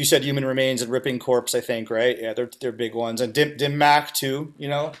think you said Human Remains and Ripping Corpse, I think, right? Yeah, they're big ones, and Dim Mak too.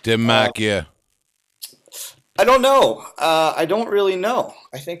 Dim Mak, yeah. I don't know. I don't really know.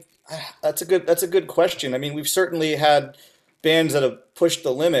 I think that's a good question. I mean, we've certainly had bands that have pushed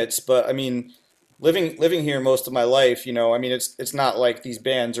the limits, but I mean, living here most of my life, I mean, it's not like these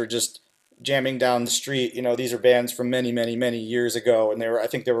bands are just jamming down the street. These are bands from many, many, many years ago, and I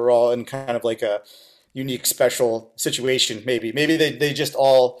think they were all in kind of like a unique, special situation. Maybe they just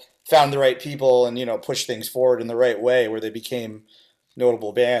all found the right people and pushed things forward in the right way, where they became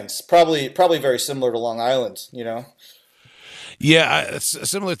notable bands. Probably very similar to Long Island. Yeah, it's a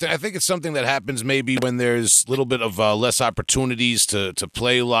similar thing. I think it's something that happens maybe when there's a little bit of less opportunities to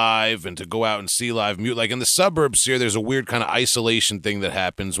play live and to go out and see live music. Like in the suburbs here, there's a weird kind of isolation thing that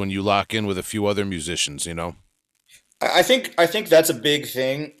happens when you lock in with a few other musicians, I think that's a big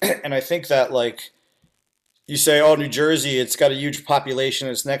thing, and I think that like you say, oh, New Jersey, it's got a huge population,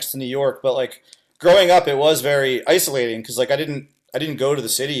 it's next to New York, but like growing up, it was very isolating because like I didn't I didn't go to the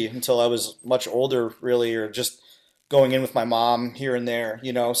city until I was much older, really, or just going in with my mom here and there,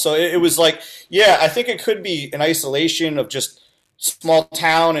 you know. So it was like, yeah, I think it could be an isolation of just small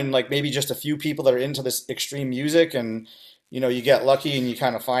town and like maybe just a few people that are into this extreme music, and you know, you get lucky and you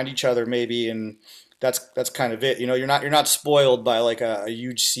kind of find each other maybe, and that's kind of it. You know, you're not spoiled by like a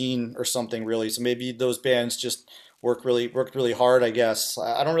huge scene or something really. So maybe those bands just worked really hard, I guess.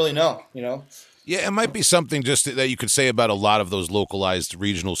 I don't really know, you know. Yeah, it might be something just that you could say about a lot of those localized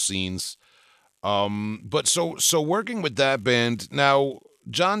regional scenes. But so working with that band now,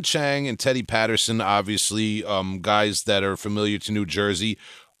 John Chang and Teddy Patterson, obviously, guys that are familiar to New Jersey.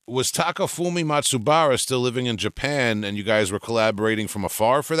 Was Takafumi Matsubara still living in Japan, and you guys were collaborating from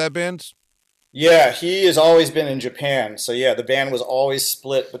afar for that band? Yeah, he has always been in Japan. So yeah, the band was always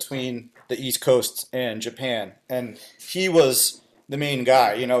split between the East Coast and Japan, and he was the main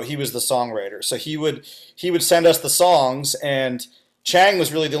guy. You know, he was the songwriter. So he would send us the songs, and Chang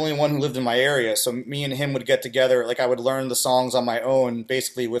was really the only one who lived in my area. So me and him would get together. Like I would learn the songs on my own,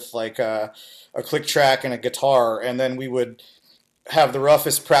 basically with like a click track and a guitar, and then we would have the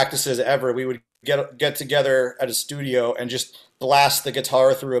roughest practices ever. We would get together at a studio and just blast the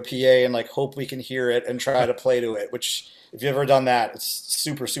guitar through a PA and like hope we can hear it and try to play to it. Which, if you've ever done that, it's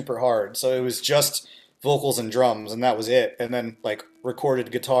super hard. So it was just vocals and drums, and that was it. And then like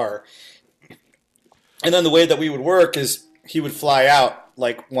recorded guitar. And then the way that we would work is he would fly out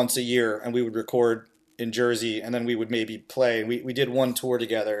like once a year, and we would record in Jersey, and then we would maybe play. We did one tour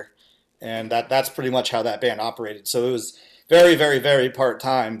together, and that's pretty much how that band operated. So it was very part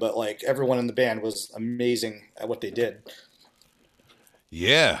time, but like everyone in the band was amazing at what they did.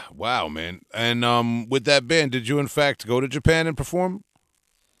 Yeah, wow, man. And with that band, did you in fact go to Japan and perform?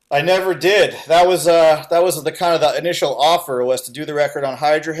 I never did. That was the kind of the initial offer was to do the record on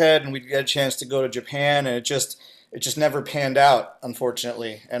Hydra Head, and we'd get a chance to go to Japan, and it just never panned out,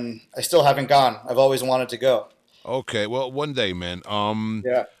 unfortunately. And I still haven't gone. I've always wanted to go. Okay, well, one day, man.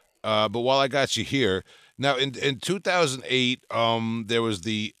 Yeah. But while I got you here, now in 2008, there was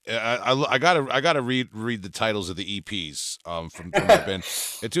the I gotta read the titles of the EPs from that band.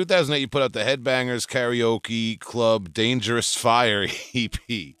 In 2008, you put out the Headbangers Karaoke Club Dangerous Fire EP.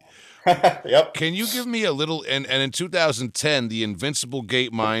 Yep. Can you give me a little? And in 2010, the Invincible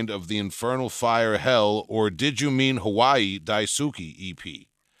Gate Mind of the Infernal Fire Hell, or did you mean Hawaii Daisuke EP?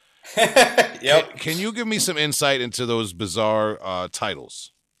 Yep. Can you give me some insight into those bizarre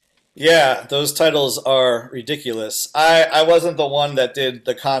titles? Yeah, those titles are ridiculous. I wasn't the one that did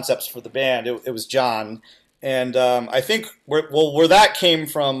the concepts for the band. It was John. And I think where that came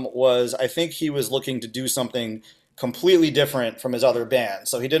from was I think he was looking to do something completely different from his other band.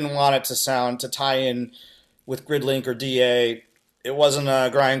 So he didn't want it to tie in with Gridlink or DA. It wasn't a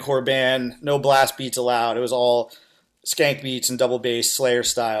grindcore band, no blast beats allowed. It was all skank beats and double bass Slayer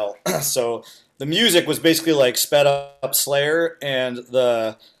style. So the music was basically like sped up Slayer, and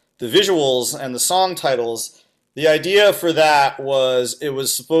the visuals and the song titles. The idea for that was it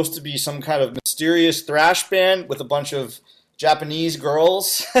was supposed to be some kind of mysterious thrash band with a bunch of Japanese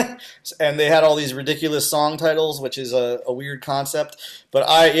girls, and they had all these ridiculous song titles, which is a weird concept.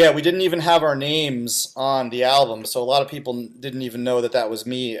 But we didn't even have our names on the album, so a lot of people didn't even know that was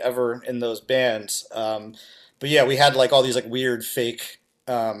me ever in those bands. But yeah, we had like all these like weird fake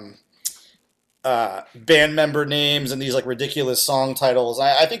band member names and these like ridiculous song titles.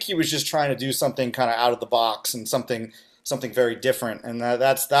 I think he was just trying to do something kind of out of the box and something very different, and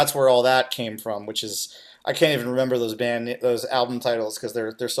that's where all that came from. Which is I can't even remember those album titles because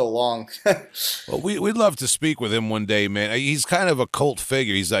they're so long. Well, we'd love to speak with him one day, man. He's kind of a cult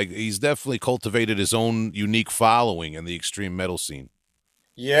figure. He's definitely cultivated his own unique following in the extreme metal scene.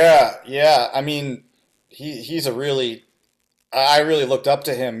 Yeah. I mean, he's a really I really looked up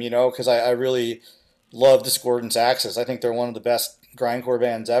to him, you know, because I really love Discordance Axis. I think they're one of the best grindcore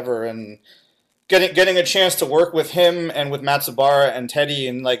bands ever, and getting a chance to work with him and with Matsubara and Teddy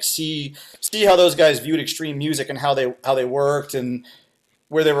and like see how those guys viewed extreme music and how they worked and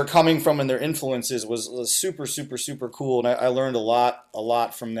where they were coming from and their influences was super cool, and I learned a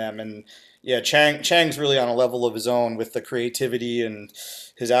lot from them. And yeah, Chang's really on a level of his own with the creativity and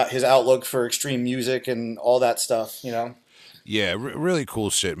his outlook for extreme music and all that stuff, you know. Yeah, really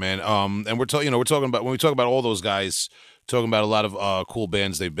cool shit, man. And we're talking about when we talk about all those guys, talking about a lot of cool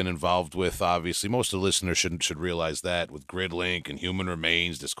bands they've been involved with. Obviously, most of the listeners should realize that with Gridlink and Human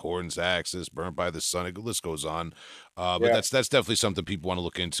Remains, Discordance Axis, Burnt by the Sun, the list goes on. But that's definitely something people want to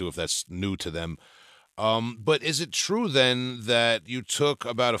look into if that's new to them. But is it true then that you took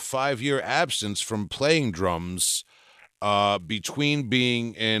about a 5-year absence from playing drums? between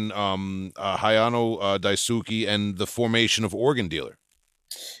being in Hayano Daisuke and the formation of Organ Dealer.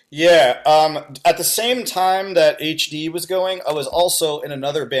 Yeah, at the same time that HD was going, I was also in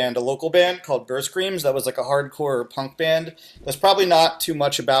another band, a local band called Burst Screams. That was like a hardcore punk band. There's probably not too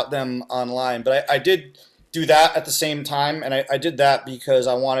much about them online, but I did do that at the same time, and I did that because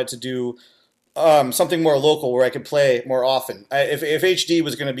I wanted to do something more local where I could play more often. If HD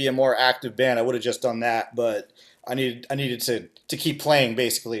was going to be a more active band, I would have just done that, but I needed to keep playing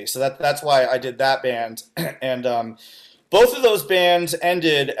basically. So that's why I did that band, and both of those bands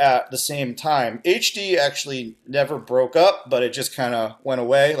ended at the same time. HD actually never broke up, but it just kind of went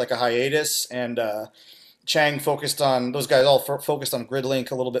away like a hiatus. And Chang focused on those guys all focused on Gridlink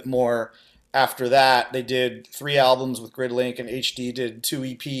a little bit more. After that, they did 3 albums with Gridlink, and HD did 2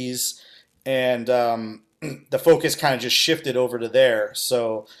 EPs, and the focus kind of just shifted over to there.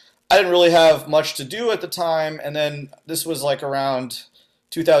 So I didn't really have much to do at the time. And then this was like around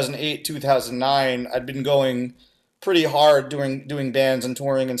 2008, 2009. I'd been going pretty hard doing bands and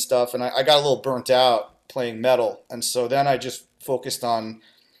touring and stuff, and I got a little burnt out playing metal, and so then I just focused on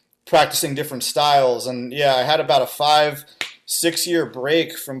practicing different styles. And yeah, I had about a 5-6 year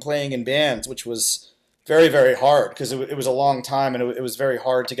break from playing in bands, which was very, very hard because it was a long time, and it was very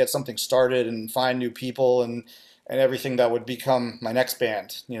hard to get something started and find new people and everything that would become my next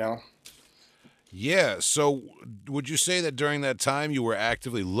band, you know. Yeah. So, would you say that during that time you were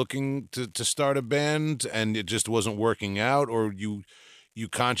actively looking to start a band and it just wasn't working out, or you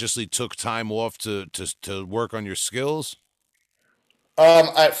consciously took time off to work on your skills?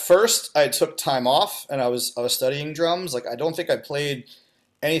 At first, I took time off, and I was studying drums. Like I don't think I played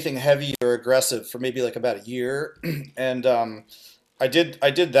anything heavy or aggressive for maybe like about a year, and I did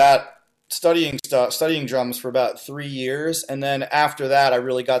that studying drums for about 3 years, and then after that, I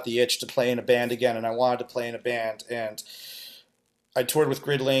really got the itch to play in a band again, and I wanted to play in a band, and I toured with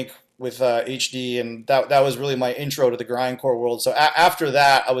Gridlink with HD, and that was really my intro to the grindcore world. So after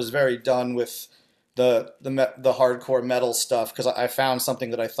that, I was very done with the hardcore metal stuff because I found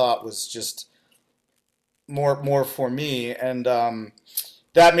something that I thought was just more for me, and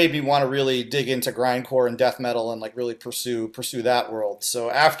that made me want to really dig into grindcore and death metal and like really pursue that world. So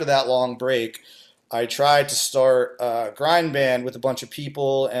after that long break, I tried to start a grind band with a bunch of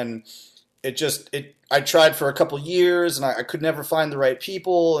people, and it I tried for a couple years, and I could never find the right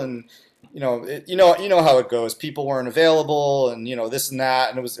people, and you know how it goes. People weren't available, and this and that,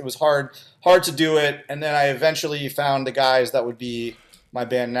 and it was hard to do it. And then I eventually found the guys that would be my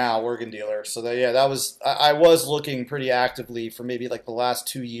band now, Organ Dealer. So that, yeah, that was I was looking pretty actively for maybe like the last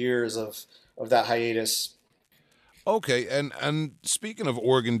 2 years of that hiatus. Okay, and speaking of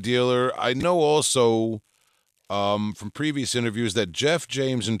Organ Dealer, I know also from previous interviews that Jeff,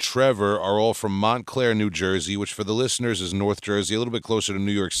 James, and Trevor are all from Montclair, New Jersey, which for the listeners is North Jersey, a little bit closer to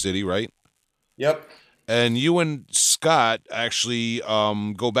New York City, right? Yep. And you and Scott actually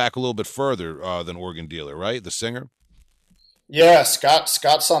go back a little bit further than Organ Dealer, right? The singer? Yeah, Scott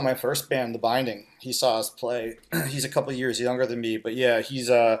saw my first band, The Binding. He saw us play. He's a couple years younger than me, but yeah, he's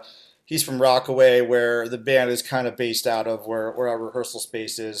from Rockaway, where the band is kind of based out of, where our rehearsal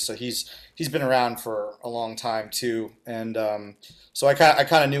space is. So he's been around for a long time too, and so I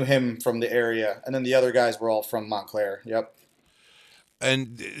kind of knew him from the area, and then the other guys were all from Montclair. Yep.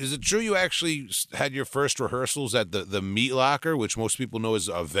 And is it true you actually had your first rehearsals at the Meat Locker, which most people know as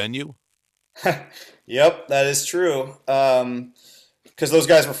a venue? Yep, that is true. Because those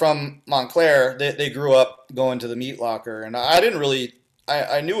guys were from Montclair, they grew up going to the Meat Locker, and I didn't really.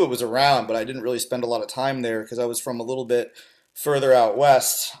 I knew it was around, but I didn't really spend a lot of time there because I was from a little bit further out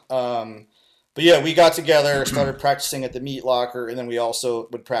west. But yeah, we got together, started practicing at the Meat Locker, and then we also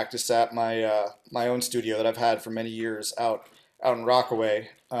would practice at my own studio that I've had for many years out in Rockaway.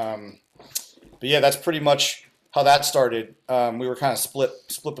 But yeah, that's pretty much how that started. We were kind of split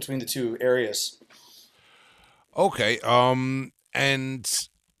between the two areas. Okay. And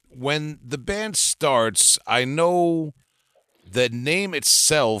when the band starts, I know the name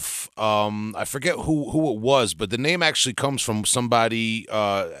itself, I forget who it was, but the name actually comes from somebody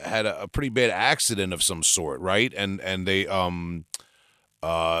had a pretty bad accident of some sort, right? And they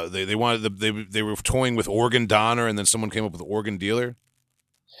wanted they were toying with Organ Donor, and then someone came up with Organ Dealer.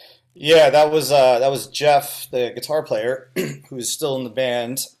 Yeah, that was Jeff, the guitar player, who's still in the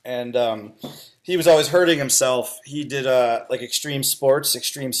band, and he was always hurting himself. He did like extreme sports,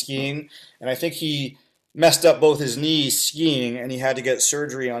 extreme skiing, and I think he messed up both his knees skiing, and he had to get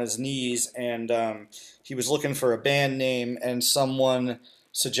surgery on his knees. And he was looking for a band name, and someone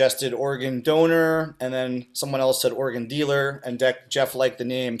suggested Organ Donor, and then someone else said Organ Dealer, and Jeff liked the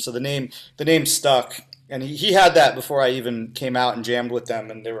name, so the name stuck. And he had that before I even came out and jammed with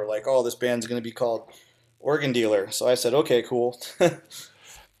them, and they were like, "Oh, this band's going to be called Organ Dealer." So I said, "Okay, cool."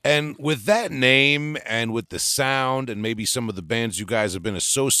 And with that name and with the sound and maybe some of the bands you guys have been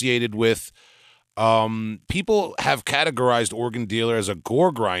associated with, people have categorized Organ Dealer as a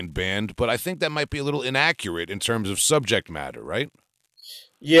gore grind band, but I think that might be a little inaccurate in terms of subject matter, right?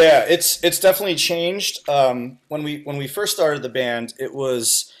 Yeah, it's definitely changed. When we first started the band, it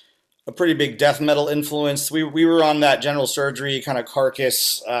was a pretty big death metal influence. We were on that General Surgery kind of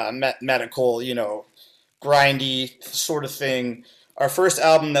Carcass medical, grindy sort of thing. Our first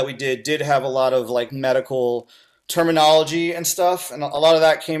album that we did have a lot of like medical terminology and stuff, and a lot of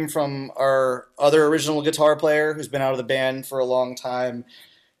that came from our other original guitar player who's been out of the band for a long time.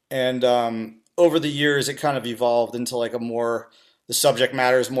 And over the years, it kind of evolved into like a more the subject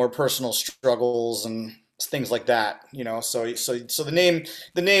matter is more personal struggles and things like that. So the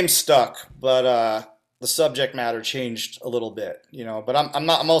name stuck, but the subject matter changed a little bit. But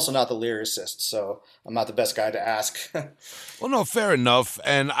I'm also not the lyricist, so I'm not the best guy to ask. Well, no, fair enough.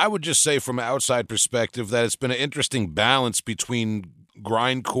 And I would just say from an outside perspective that it's been an interesting balance between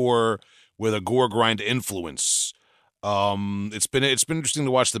grindcore with a gore grind influence. It's been interesting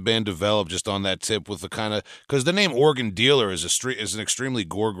to watch the band develop just on that tip with the kind of because the name Organ Dealer is an extremely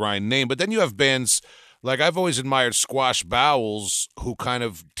gore grind name, but then you have bands like I've always admired Squash Bowels who kind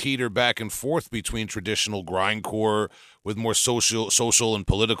of teeter back and forth between traditional grindcore with more social and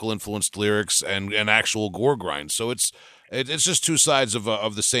political influenced lyrics and actual gore grind. So it's just two sides of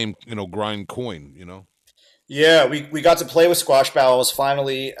the same grind coin. Yeah, we got to play with Squash Bowels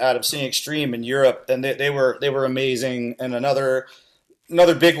finally at Obscene Extreme in Europe, and they were amazing. And another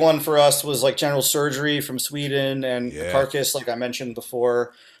big one for us was like General Surgery from Sweden and Yeah. Carcass, like I mentioned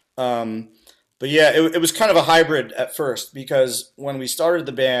before. Um, but yeah, it was kind of a hybrid at first because when we started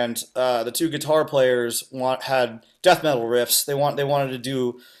the band, the two guitar players had death metal riffs. They wanted to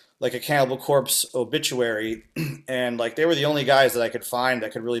do like a Cannibal Corpse obituary, and like they were the only guys that I could find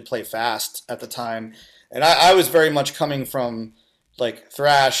that could really play fast at the time. And I was very much coming from like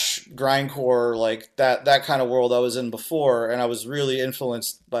thrash, grindcore, like that kind of world I was in before, and I was really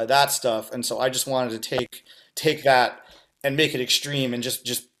influenced by that stuff. And so I just wanted to take that and make it extreme and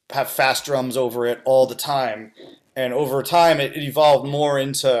just have fast drums over it all the time. And over time, it evolved more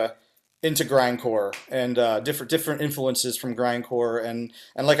into grindcore and different influences from grindcore. And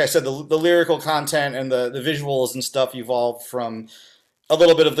like I said, the lyrical content and the visuals and stuff evolved from a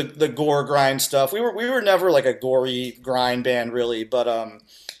little bit of the gore grind stuff. We were never like a gory grind band really, but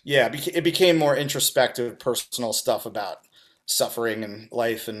yeah, it became more introspective, personal stuff about suffering and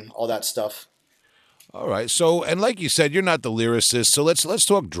life and all that stuff. All right. So, and like you said, you're not the lyricist. So let's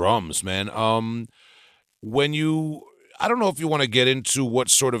talk drums, man. When you, I don't know if you want to get into what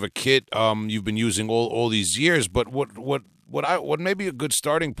sort of a kit you've been using all these years, but what may be a good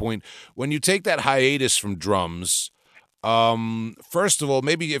starting point when you take that hiatus from drums. First of all,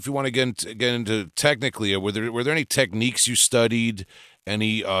 maybe if you want to get into technically, were there any techniques you studied,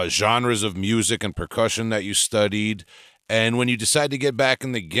 any genres of music and percussion that you studied? And when you decide to get back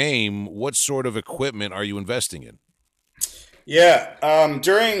in the game, what sort of equipment are you investing in? Yeah,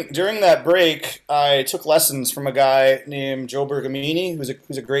 during that break, I took lessons from a guy named Joe Bergamini, who's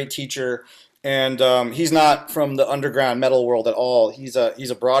a great teacher, and he's not from the underground metal world at all. He's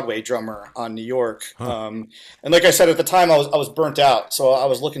a Broadway drummer on New York, and like I said at the time, I was burnt out, so I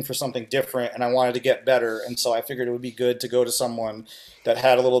was looking for something different, and I wanted to get better, and so I figured it would be good to go to someone that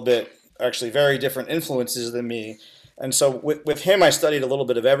had a little bit, actually, very different influences than me. And so with him, I studied a little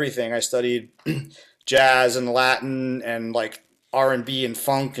bit of everything. I studied jazz and Latin and like R&B and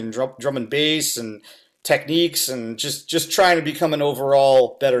funk and drum and bass and techniques and just trying to become an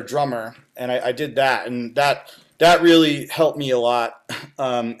overall better drummer. And I did that, and that really helped me a lot.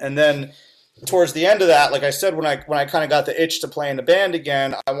 And then towards the end of that, like I said, when I kind of got the itch to play in the band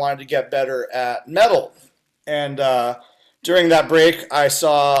again, I wanted to get better at metal. And during that break, I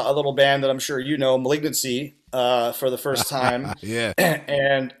saw a little band that I'm sure you know, Malignancy, for the first time. Yeah.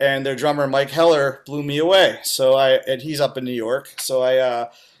 And their drummer Mike Heller blew me away. And he's up in New York. So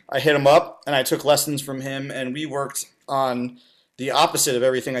I hit him up and I took lessons from him, and we worked on the opposite of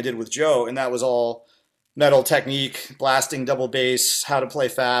everything I did with Joe, and that was all metal technique, blasting double bass, how to play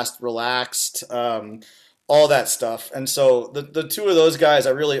fast, relaxed, all that stuff. And so the two of those guys,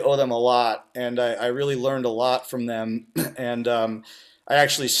 I really owe them a lot, and I really learned a lot from them. And I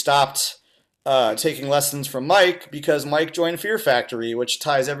actually stopped taking lessons from Mike because Mike joined Fear Factory, which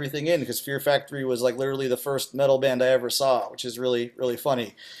ties everything in because Fear Factory was like literally the first metal band I ever saw, which is really, really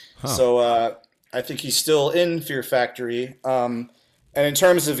funny. So I think he's still in Fear Factory. And in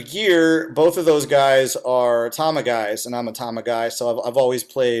terms of gear, both of those guys are Tama guys, and I'm a Tama guy, so I've always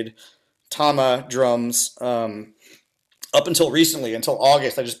played Tama drums. Up until recently, until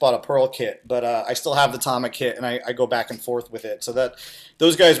August, I just bought a Pearl kit, but I still have the Tama kit, and I go back and forth with it. So that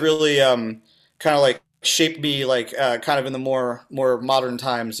those guys really kind of like shaped me, like kind of in the more modern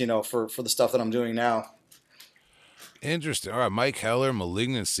times, for the stuff that I'm doing now. Interesting. All right, Mike Heller,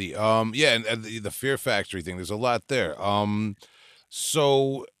 Malignancy. Yeah, and the Fear Factory thing. There's a lot there.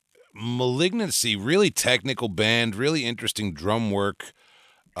 So Malignancy, really technical band, really interesting drum work.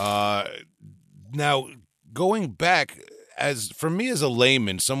 Now going back, as for me as a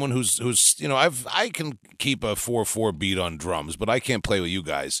layman, someone who's I can keep a 4/4 beat on drums, but I can't play with you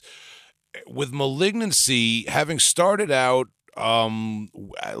guys. With Malignancy, having started out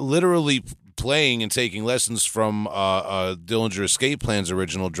literally playing and taking lessons from Dillinger Escape Plan's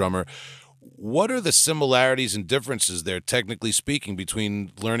original drummer, what are the similarities and differences there, technically speaking,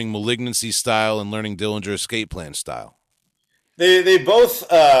 between learning Malignancy style and learning Dillinger Escape Plan style? They both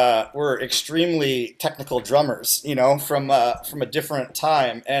were extremely technical drummers, from a different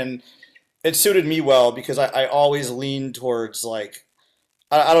time, and it suited me well because I always leaned towards like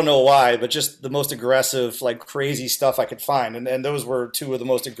I don't know why, but just the most aggressive, like crazy stuff I could find, and those were two of the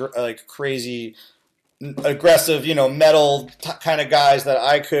most like crazy, aggressive, metal kind of guys that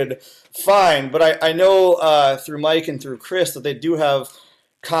I could find. But I know through Mike and through Chris that they do have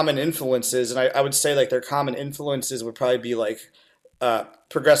common influences, and I would say like their common influences would probably be like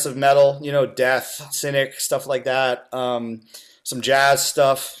progressive metal, Death, Cynic, stuff like that, some jazz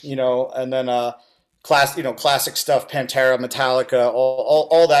stuff, and then classic stuff, Pantera, Metallica,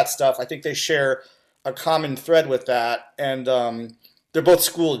 all that stuff. I think they share a common thread with that, and they're both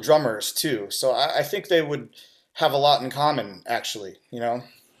school drummers too. So I think they would have a lot in common, actually.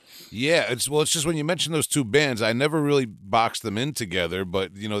 Yeah, it's just when you mention those two bands, I never really boxed them in together,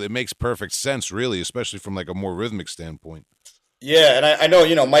 but it makes perfect sense, really, especially from like a more rhythmic standpoint. Yeah, and I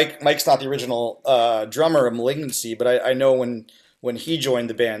know Mike's not the original drummer of Malignancy, but I know when he joined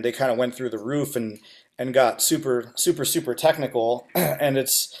the band, they kind of went through the roof and got super super super technical. And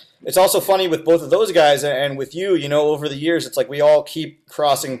it's also funny with both of those guys and with you, over the years, it's like we all keep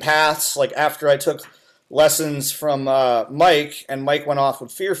crossing paths. Like after I took lessons from Mike, and Mike went off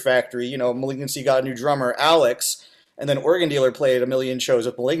with Fear Factory, Malignancy got a new drummer, Alex, and then Organ Dealer played a million shows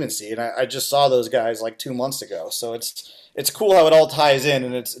with Malignancy, and I just saw those guys like 2 months ago. So it's cool how it all ties in,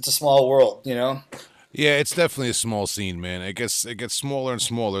 and it's a small world. Yeah, it's definitely a small scene, man. It gets smaller and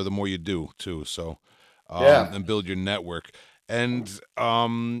smaller the more you do too. So, Yeah. and build your network. And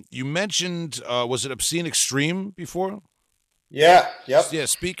you mentioned was it Obscene Extreme before? Yeah. Yep. Yeah.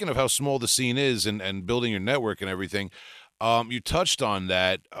 Speaking of how small the scene is and building your network and everything, you touched on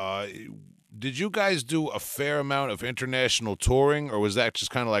that. Did you guys do a fair amount of international touring, or was that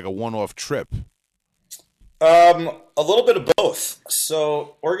just kind of like a one-off trip? A little bit of both.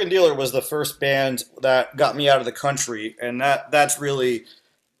 So Organ Dealer was the first band that got me out of the country, and that's really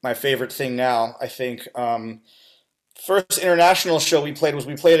my favorite thing now. I think first international show we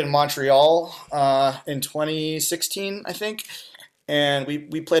played in Montreal in 2016, I think, and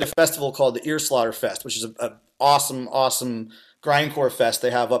we played a festival called the Ear Slaughter Fest, which is a awesome grindcore fest they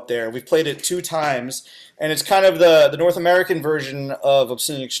have up there. We've played it 2 times, and it's kind of the North American version of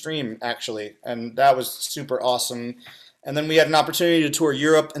Obscene Extreme, actually, and that was super awesome. And then we had an opportunity to tour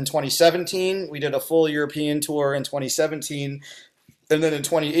Europe in 2017. We did a full European tour in 2017, and then in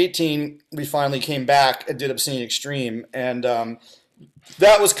 2018 we finally came back and did Obscene Extreme, and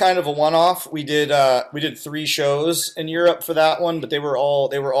that was kind of a one-off. We did 3 shows in Europe for that one, but they were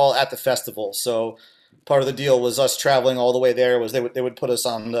all at the festival. So part of the deal was us traveling all the way there. Was they would put us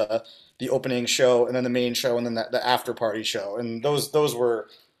on the opening show, and then the main show, and then the after party show. And those were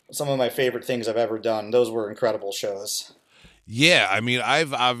some of my favorite things I've ever done. Those were incredible shows. Yeah, I mean,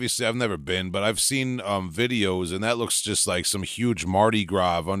 I've never been, but I've seen videos, and that looks just like some huge Mardi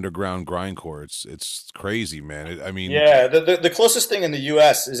Gras of underground grindcore. It's crazy, man. Yeah, the closest thing in the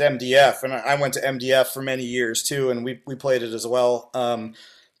U.S. is MDF, and I went to MDF for many years too, and we played it as well.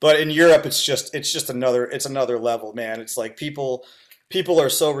 But in Europe, it's another level, man. It's like people are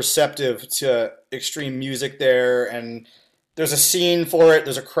so receptive to extreme music there, and there's a scene for it.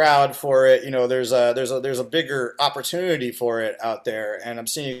 There's a crowd for it. There's a bigger opportunity for it out there. And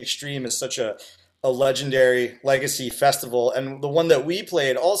Obscene Extreme is such a legendary legacy festival. And the one that we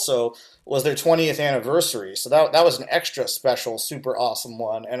played also was their 20th anniversary. So that was an extra special, super awesome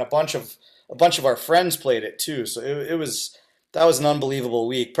one. And a bunch of our friends played it too. So that was an unbelievable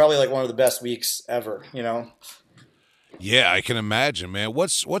week. Probably like one of the best weeks ever. Yeah, I can imagine, man.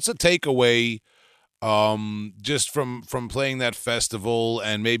 What's a takeaway just from playing that festival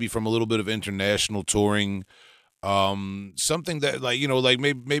and maybe from a little bit of international touring. Something that like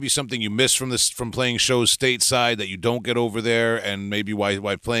maybe something you miss from playing shows stateside that you don't get over there, and maybe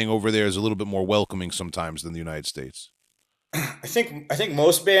why playing over there is a little bit more welcoming sometimes than the United States. I think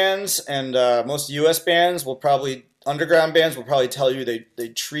most bands and most U.S. bands will probably underground bands will probably tell you they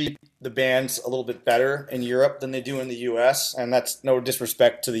treat the bands a little bit better in Europe than they do in the U.S. And that's no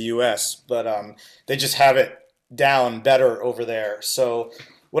disrespect to the U.S., but they just have it down better over there. So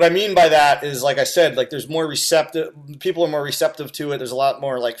what I mean by that is, like I said, like there's more receptive people are more receptive to it. There's a lot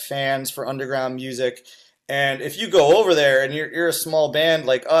more like fans for underground music. And if you go over there and you're a small band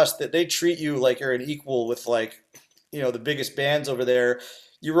like us, that they treat you like you're an equal with like the biggest bands over there.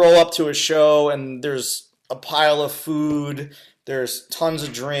 You roll up to a show and there's a pile of food. There's tons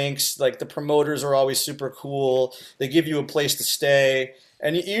of drinks. Like the promoters are always super cool. They give you a place to stay.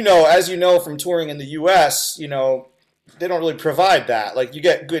 And as you know from touring in the U.S., they don't really provide that. Like you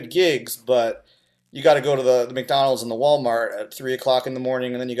get good gigs, but you got to go to the McDonald's and the Walmart at 3 o'clock in the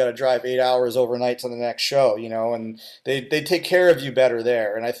morning, and then you got to drive 8 hours overnight to the next show. And they take care of you better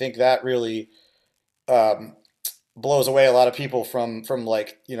there. And I think that really blows away a lot of people from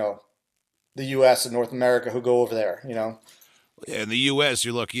like the U.S. and North America who go over there. Yeah, in the U.S.,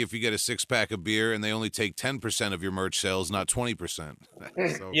 you're lucky if you get a 6-pack of beer, and they only take 10% of your merch sales, not 20%.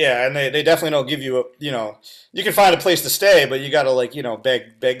 So, Yeah, and they definitely don't give you you can find a place to stay, but you got to like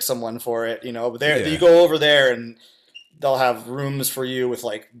beg someone for it. But there yeah. you go over there and they'll have rooms for you with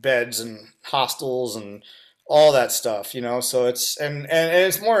like beds and hostels and all that stuff. So and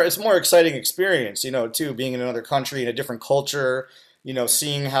it's more exciting experience. Too, being in another country in a different culture.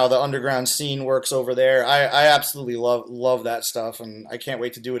 Seeing how the underground scene works over there. I absolutely love that stuff, and I can't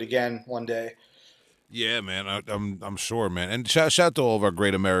wait to do it again one day. Yeah, man, I'm sure, man. And shout to all of our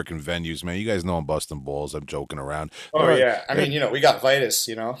great American venues, man. You guys know I'm busting balls. I'm joking around. Oh yeah, I mean, we got Vitus.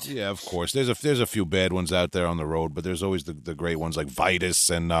 Yeah, of course. There's a few bad ones out there on the road, but there's always the great ones like Vitus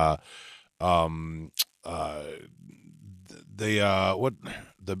and um what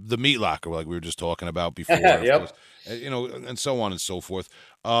the Meat Locker, like we were just talking about before. Of Yep. course, and so on and so forth.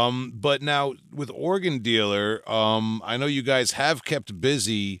 But now with Organ Dealer, I know you guys have kept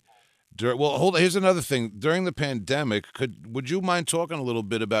busy. Well, hold on. Here's another thing. During the pandemic, would you mind talking a little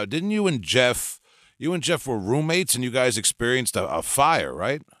bit about? Didn't you and Jeff? You and Jeff were roommates, and you guys experienced a fire,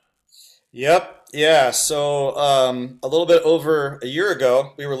 right? Yep. Yeah. So a little bit over a year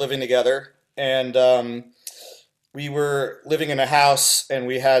ago, we were living together, and we were living in a house, and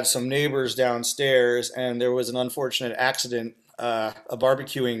we had some neighbors downstairs, and there was an unfortunate accident, a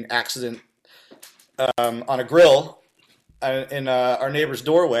barbecuing accident on a grill in our neighbor's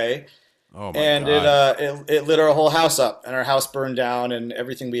doorway, Oh my and God. it lit our whole house up, and our house burned down, and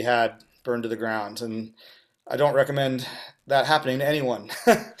everything we had burned to the ground. And I don't recommend that happening to anyone.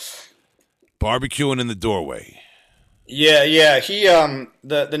 Barbecuing in the doorway. Yeah, yeah. He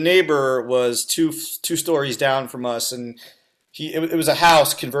the neighbor was two stories down from us, and it was a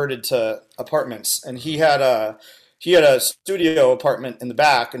house converted to apartments, and he had a studio apartment in the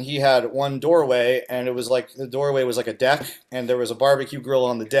back, and he had one doorway, and it was like the doorway was like a deck, and there was a barbecue grill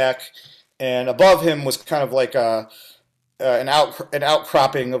on the deck, and above him was kind of like an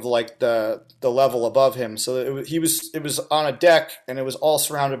outcropping of like the level above him. So it was on a deck, and it was all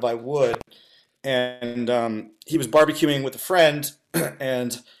surrounded by wood, and he was barbecuing with a friend,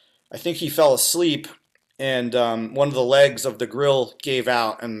 and I think he fell asleep, and one of the legs of the grill gave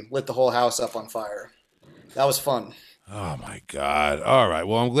out and lit the whole house up on fire. That was fun. Oh my God! All right.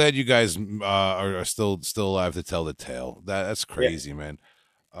 Well, I'm glad you guys are still alive to tell the tale. That's Yeah. crazy, man.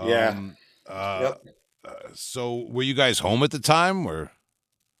 Yeah. Um, uh, Yep. so were you guys home at the time, or?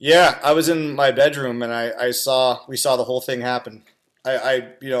 Yeah. I was in my bedroom and we saw the whole thing happen.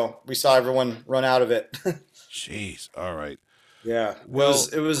 We saw everyone run out of it. Jeez. All right. Yeah. It Well,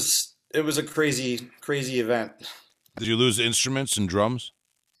 was, it was, it was a crazy, crazy event. did you lose instruments and drums?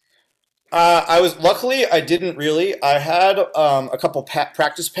 Luckily, I didn't really. I had a couple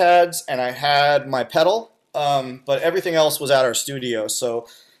practice pads and I had my pedal, but everything else was at our studio. So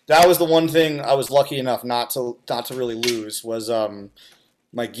that was the one thing I was lucky enough not to really lose was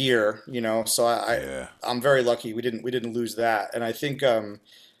my gear. So Yeah. I'm very lucky we didn't lose that. And I think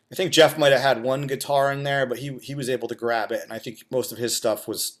Jeff might have had one guitar in there, but he was able to grab it. And I think most of his stuff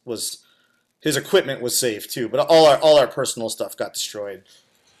was his equipment was safe too. But all our personal stuff got destroyed.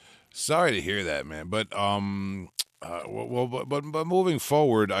 Sorry to hear that, man. But but moving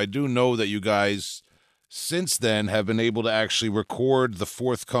forward, I do know that you guys since then have been able to actually record the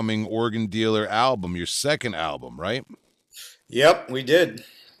forthcoming Organ Dealer album, your second album, right? Yep, we did.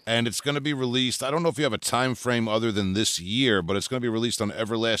 and it's going to be released. I don't know if you have a time frame other than this year, but it's going to be released on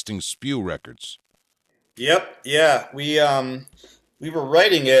Everlasting Spew Records. Yep, yeah. We were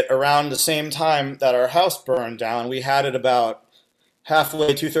writing it around the same time that our house burned down. We had it about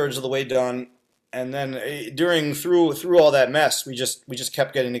halfway, 2/3 of the way done, and then during through all that mess, we just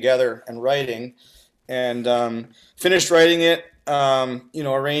kept getting together and writing, and finished writing it.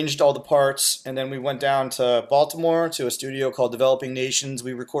 Arranged all the parts, and then we went down to Baltimore to a studio called Developing Nations.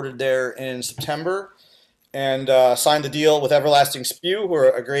 We recorded there in September, and signed the deal with Everlasting Spew, who are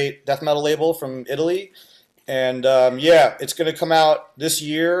a great death metal label from Italy. And yeah, it's going to come out this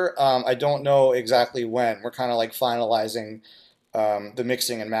year. I don't know exactly when. We're kind of like finalizing the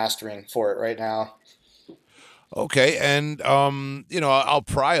mixing and mastering for it right now. Okay, and I'll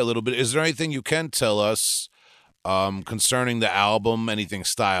pry a little bit. Is there anything you can tell us concerning the album? Anything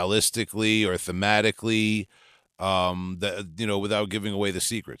stylistically or thematically that without giving away the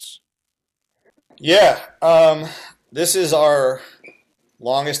secrets? Yeah, this is our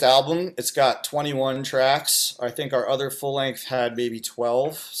longest album. It's got 21 tracks. I think our other full length had maybe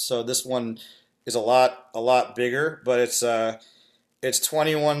 12. So this one is a lot bigger, but it's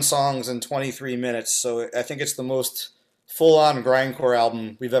 21 songs in 23 minutes. So I think it's the most full on grindcore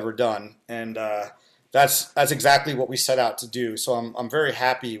album we've ever done, and that's exactly what we set out to do. So I'm very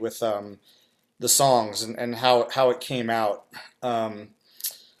happy with the songs and how it came out.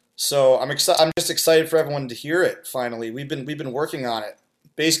 So I'm just excited for everyone to hear it. Finally, we've been working on it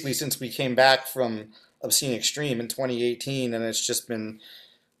basically since we came back from Obscene Extreme in 2018, and it's just been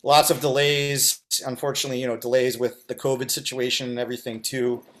lots of delays. Unfortunately, delays with the COVID situation and everything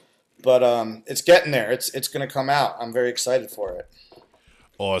too. But it's getting there. It's going to come out. I'm very excited for it.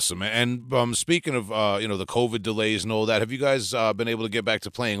 Awesome. And speaking of the COVID delays and all that, have you guys been able to get back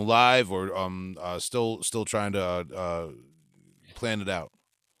to playing live, or still trying to plan it out?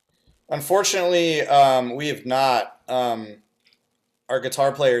 Unfortunately, we have not. Our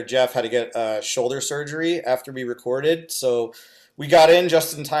guitar player Jeff had to get shoulder surgery after we recorded, so we got in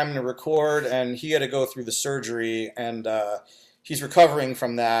just in time to record, and he had to go through the surgery, and he's recovering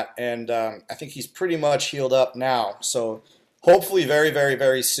from that, and I think he's pretty much healed up now. So hopefully, very, very,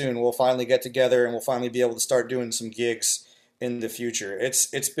 very soon, we'll finally get together and we'll finally be able to start doing some gigs in the future.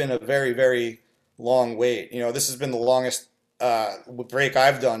 It's been a very, very long wait. This has been the longest break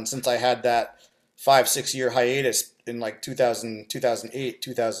I've done since I had that 5-6 year hiatus in like 2000, 2008,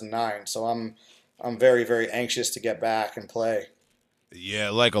 2009. So I'm very, very anxious to get back and play. Yeah,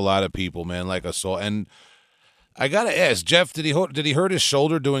 like a lot of people, man, like us all. And I gotta ask, Jeff, did he hurt his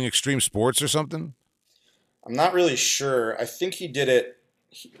shoulder doing extreme sports or something? I'm not really sure. I think he did it.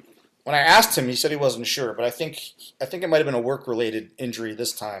 When I asked him, he said he wasn't sure, but I think it might have been a work related injury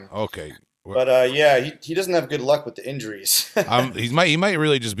this time. Okay. But yeah, he doesn't have good luck with the injuries. He might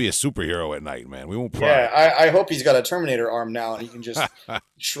really just be a superhero at night, man. We won't pry. Yeah, I hope he's got a Terminator arm now and he can just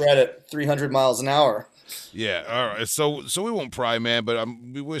shred at 300 miles an hour. Yeah, all right. So we won't pry, man. But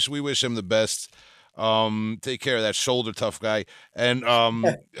we wish him the best. Take care of that shoulder, tough guy. And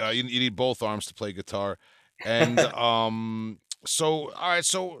you need both arms to play guitar. And so all right.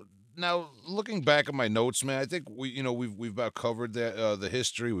 So now looking back at my notes, man, I think we've about covered the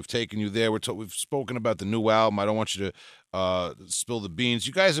history. We've taken you there. We've spoken about the new album. I don't want you to spill the beans.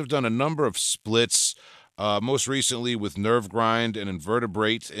 You guys have done a number of splits. Most recently with Nerve Grind and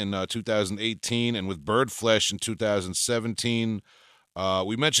Invertebrate in 2018, and with Bird Flesh in 2017.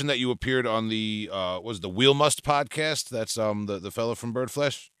 We mentioned that you appeared on the was the Wheel Must podcast. That's the fellow from Bird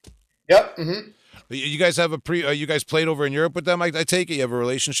Flesh. Yep. Mm-hmm. You guys have you guys played over in Europe with them? I take it you have a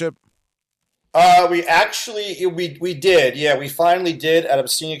relationship. We actually we did. Yeah, we finally did at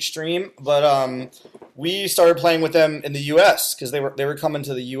Obscene Extreme, but we started playing with them in the U.S. because they were coming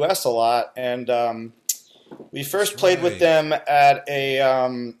to the U.S. a lot, and we first played with them at a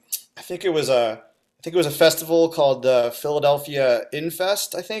I think it was a festival called the Philadelphia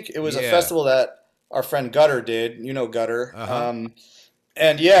Infest. I think it was a festival that our friend Gutter did. You know Gutter. Uh-huh.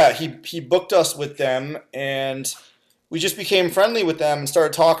 And yeah, he booked us with them, and we just became friendly with them and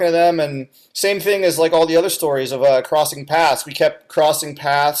started talking to them. And same thing as like all the other stories of crossing paths. We kept crossing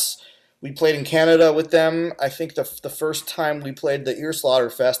paths. We played in Canada with them. I think the first time we played the Ear Slaughter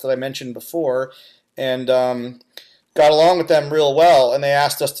Fest that I mentioned before, and got along with them real well. And they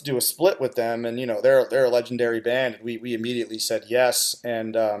asked us to do a split with them, and they're a legendary band. We immediately said yes,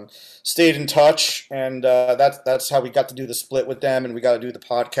 and stayed in touch. And that's how we got to do the split with them, and we got to do the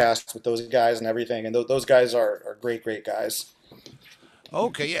podcast with those guys and everything. And those guys are great guys.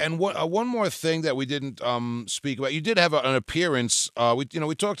 Okay, yeah, and one more thing that we didn't speak about. You did have an appearance.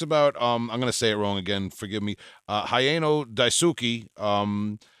 We talked about. I'm going to say it wrong again. Forgive me. Hayano Daisuke.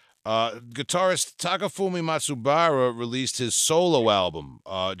 Guitarist Takafumi Matsubara released his solo album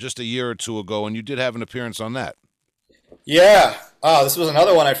just a year or two ago, and you did have an appearance on that. Yeah. Oh, this was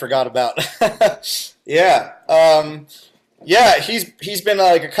another one I forgot about. Yeah. Yeah, he's been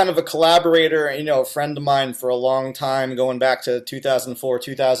like a kind of a collaborator, a friend of mine for a long time, going back to 2004,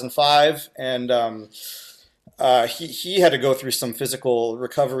 2005, and he had to go through some physical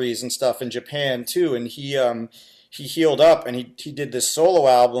recoveries and stuff in Japan too, and he healed up, and he did this solo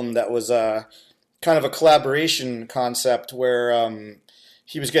album that was kind of a collaboration concept where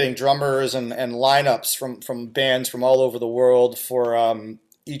he was getting drummers and lineups from bands from all over the world for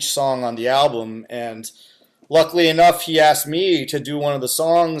each song on the album, and luckily enough, he asked me to do one of the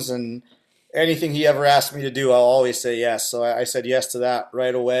songs, and anything he ever asked me to do, I'll always say yes. So I said yes to that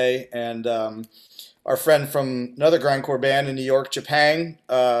right away. And our friend from another grindcore band in New York, Japan,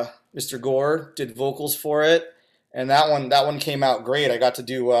 Mr. Gore, did vocals for it, and that one came out great. I got to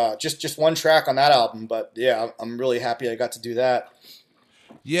do just one track on that album, but yeah, I'm really happy I got to do that.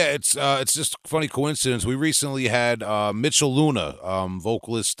 Yeah, it's just a funny coincidence. We recently had Mitchell Luna,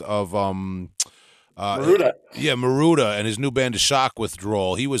 vocalist of Maruda. Yeah, Maruda, and his new band is Shock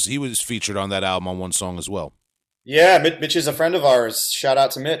Withdrawal. He was featured on that album on one song as well. Yeah, Mitch is a friend of ours. Shout out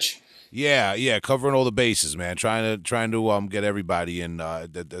to Mitch. Yeah, covering all the bases, man. Trying to get everybody in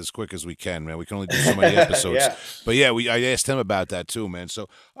as quick as we can, man. We can only do so many episodes. Yeah. But yeah, I asked him about that too, man. So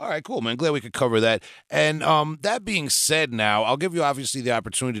all right, cool, man. Glad we could cover that. And that being said, now I'll give you obviously the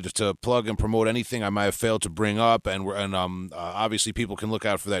opportunity to plug and promote anything I might have failed to bring up, and obviously people can look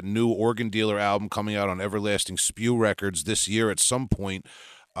out for that new Organ Dealer album coming out on Everlasting Spew Records this year at some point.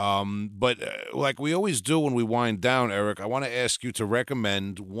 But like we always do when we wind down, Eric, I want to ask you to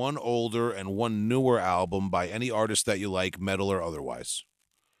recommend one older and one newer album by any artist that you like, metal or otherwise.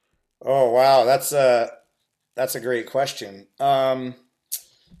 Oh wow, that's a great question. Do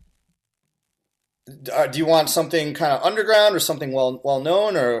you want something kind of underground or something well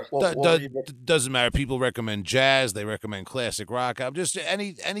known, or doesn't matter. People recommend jazz, they recommend classic rock. I'm just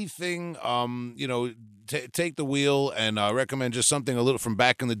anything. Take the wheel and recommend just something a little from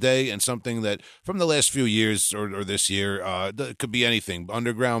back in the day and something that from the last few years or this year. It could be anything,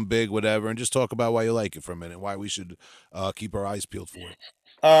 underground, big, whatever, and just talk about why you like it for a minute, why we should keep our eyes peeled for it.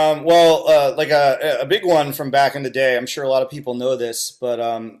 Like a big one from back in the day. I'm sure a lot of people know this, but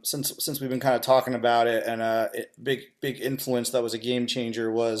since we've been kind of talking about it, and big influence that was a game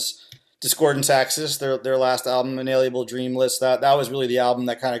changer was Discordance Axis, their last album, Inalienable Dreamless. That was really the album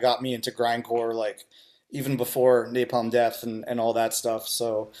that kind of got me into grindcore, like even before Napalm Death and all that stuff.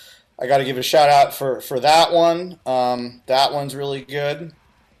 So I got to give a shout out for that one. That one's really good.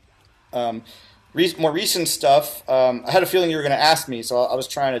 More recent stuff. I had a feeling you were going to ask me, so I was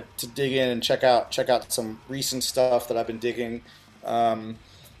trying to dig in and check out some recent stuff that I've been digging.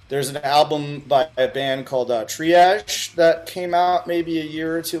 There's an album by a band called Triage that came out maybe a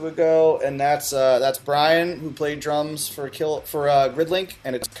year or two ago, and that's Brian, who played drums for Gridlink,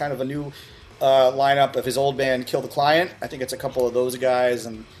 and it's kind of a new lineup of his old band Kill the Client. I think it's a couple of those guys,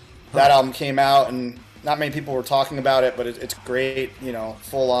 and that album came out, and not many people were talking about it, but it's great,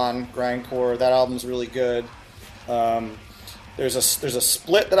 full-on grindcore. That album's really good. There's a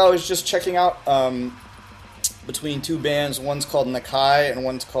split that I was just checking out between two bands. One's called Nakai and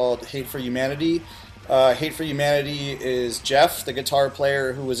one's called Hate for Humanity. Hate for Humanity is Jeff, the guitar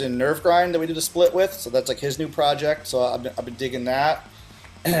player who was in Nerve Grind that we did a split with, so that's like his new project, so I've been digging that.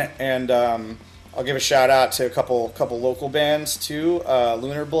 And I'll give a shout out to a couple local bands too.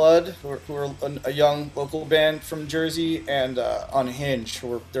 Lunar Blood, who are a young local band from Jersey, and Unhinged,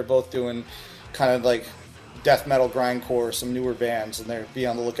 they're both doing kind of like death metal grindcore, some newer bands, and be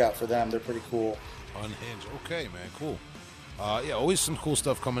on the lookout for them. They're pretty cool. Unhinged, okay, man, cool. Yeah, always some cool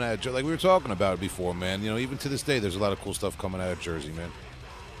stuff coming out of Jersey. Like we were talking about it before, man. Even to this day, there's a lot of cool stuff coming out of Jersey, man.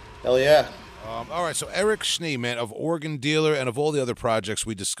 Hell yeah. All right, so Eric Schnee, man, of Organ Dealer and of all the other projects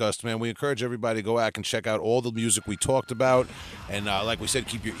we discussed, man, we encourage everybody to go back and check out all the music we talked about. And like we said,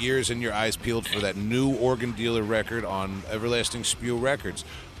 keep your ears and your eyes peeled for that new Organ Dealer record on Everlasting Spew Records.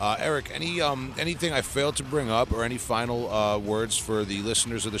 Eric, anything I failed to bring up or any final words for the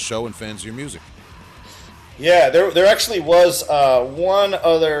listeners of the show and fans of your music? Yeah, there actually was one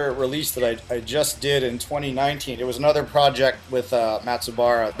other release that I just did in 2019. It was another project with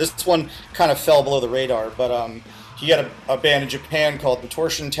Matsubara. This one kind of fell below the radar, but he had a band in Japan called the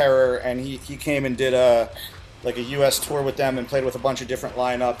Torsion Terror, and he came and did a U.S. tour with them and played with a bunch of different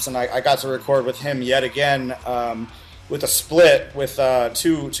lineups, and I got to record with him yet again with a split with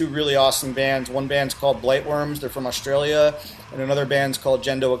two really awesome bands. One band's called Blightworms. They're from Australia, and another band's called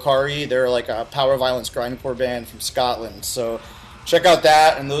Gendo Akari. They're like a power violence grindcore band from Scotland. So check out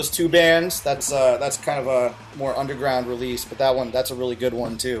that and those two bands. That's kind of a more underground release, but that's a really good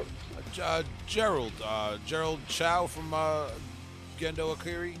one too. Gerald Chow from Gendo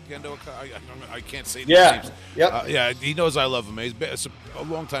Akari. I can't say the names. Yep. Yeah, he knows I love him. He's been a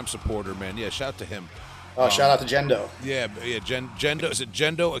long-time supporter, man. Yeah, shout to him. Shout out to Gendo. Yeah. Gendo. Is it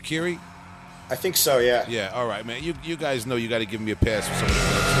Gendo Akiri? I think so. Yeah. Yeah. All right, man. You guys know you got to give me a pass for some of the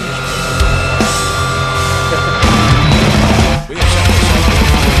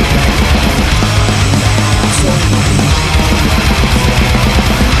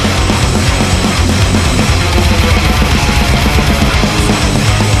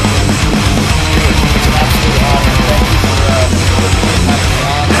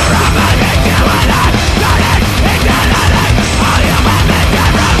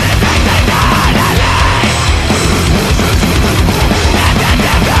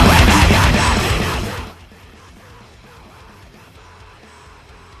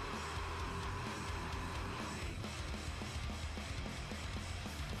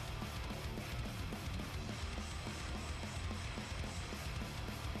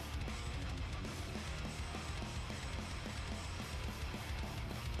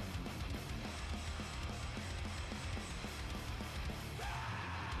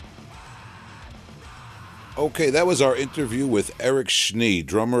Okay, that was our interview with Eric Schnee,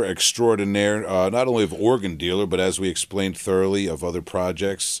 drummer extraordinaire, not only of Organ Dealer, but as we explained thoroughly, of other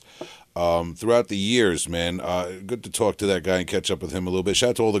projects throughout the years, man. Good to talk to that guy and catch up with him a little bit. Shout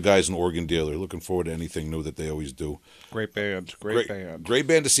out to all the guys in Organ Dealer. Looking forward to anything new that they always do. Great band. Great band. Great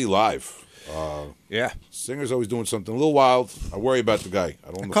band to see live. Yeah. Singer's always doing something a little wild. I worry about the guy.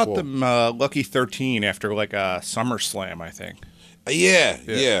 I caught them Lucky 13 after like a SummerSlam, I think.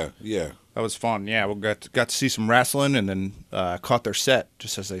 Yeah. That was fun. Yeah, we got to see some wrestling, and then caught their set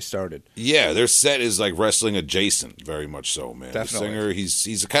just as they started. Yeah, their set is like wrestling adjacent, very much so, man. Definitely. The singer,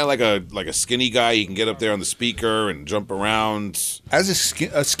 he's kind of like a skinny guy. He can get up there on the speaker and jump around. As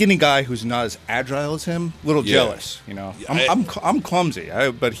a skinny guy who's not as agile as him, a little jealous. You know, I'm clumsy,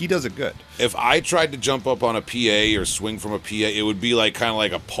 but he does it good. If I tried to jump up on a PA or swing from a PA, it would be like kind of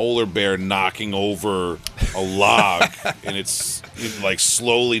like a polar bear knocking over a log, and it's like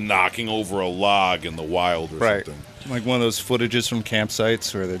slowly knocking over a log in the wild or something. Like one of those footages from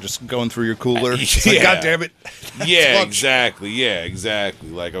campsites where they're just going through your cooler. It's like, God damn it! Yeah, exactly. Yeah, exactly.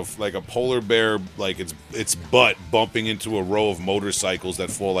 Like a polar bear, like its butt bumping into a row of motorcycles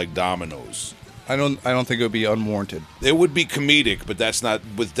that fall like dominoes. I don't think it would be unwarranted. It would be comedic, but that's not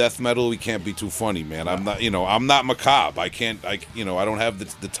with death metal. We can't be too funny, man. I'm not macabre. I don't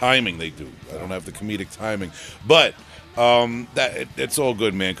have the timing they do. I don't have the comedic timing, but. It's all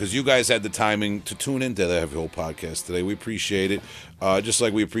good, man, because you guys had the timing to tune into the Heavy Hole podcast today. We appreciate it, just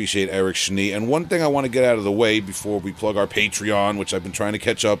like we appreciate Eric Schnee. And one thing I want to get out of the way before we plug our Patreon, which I've been trying to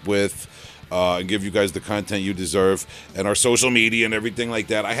catch up with, and give you guys the content you deserve, and our social media and everything like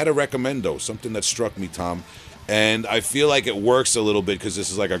that. I had a recommendo, something that struck me, Tom, and I feel like it works a little bit because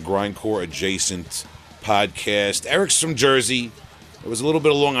this is like a grindcore adjacent podcast. Eric's from Jersey. It was a little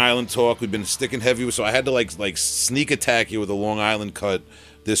bit of Long Island talk. We've been sticking heavy, so I had to like sneak attack you with a Long Island cut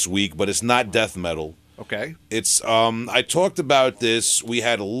this week, but it's not death metal. Okay. It's I talked about this. We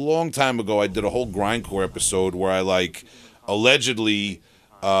had a long time ago. I did a whole grindcore episode where I allegedly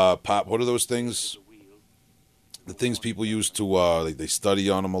pop. What are those things? The things people use to they study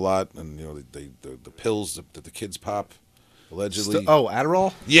on them a lot, and the pills that the kids pop. Allegedly.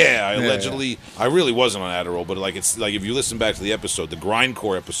 Adderall? Yeah, allegedly. I really wasn't on Adderall, but it's like if you listen back to the episode, the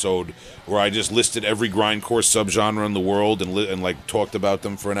grindcore episode, where I just listed every grindcore subgenre in the world and talked about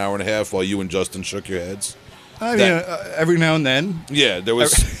them for an hour and a half while you and Justin shook your heads. I mean, every now and then. Yeah, there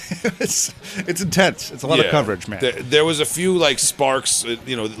was. It's intense. It's a lot of coverage, man. There was a few sparks.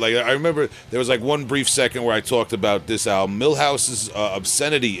 I remember there was one brief second where I talked about this album, Millhouse's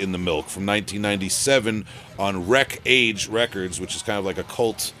 "Obscenity in the Milk" from 1997 on Wreck Age Records, which is kind of like a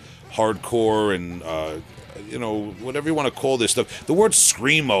cult hardcore and whatever you want to call this stuff. The word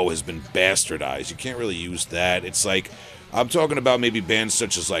screamo has been bastardized. You can't really use that. It's like. I'm talking about maybe bands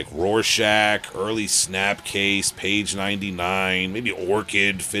such as Rorschach, early Snapcase, Page 99, maybe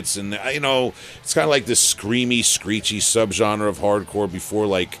Orchid fits in there. It's kind of like this screamy, screechy subgenre of hardcore before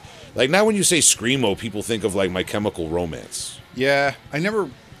like now when you say screamo, people think of My Chemical Romance. Yeah, I never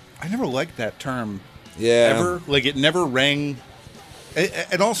liked that term. Yeah. Ever. It never rang.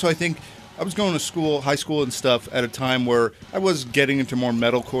 And also I think I was going to school, high school and stuff at a time where I was getting into more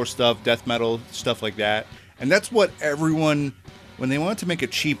metalcore stuff, death metal, stuff like that. And that's what everyone, when they wanted to make a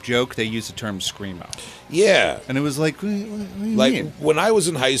cheap joke, they used the term screamo. Yeah. And it was like, what do you Like, mean? when I was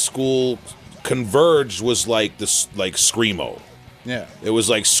in high school, Converge was like this, like screamo. Yeah. It was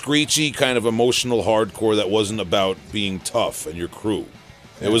like screechy, kind of emotional hardcore that wasn't about being tough and your crew.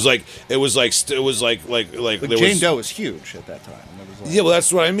 Yeah. It was like Jane Doe was huge at that time. It was like, yeah, well,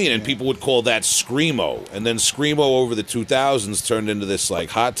 that's what I mean. And people would call that screamo. And then screamo over the 2000s turned into this like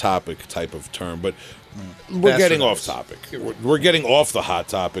hot topic type of term. But we're getting off topic. We're getting off the hot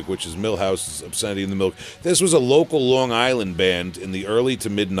topic, which is Millhouse's Obscenity in the Milk. This was a local Long Island band in the early to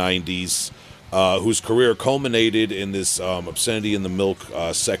mid 90s. Whose career culminated in this Obscenity in the Milk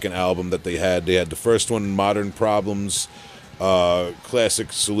second album that they had. They had the first one, Modern Problems,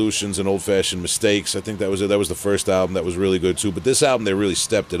 Classic Solutions, and Old Fashioned Mistakes. I think that was it. That was the first album that was really good too. But this album, they really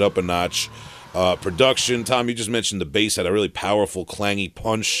stepped it up a notch. Production, Tom, you just mentioned the bass had a really powerful, clangy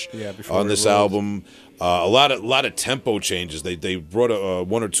punch on this album. A lot of tempo changes. They brought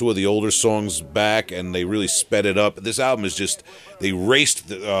one or two of the older songs back, and they really sped it up. This album is just, they raced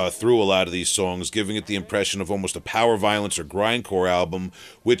through a lot of these songs, giving it the impression of almost a power violence or grindcore album,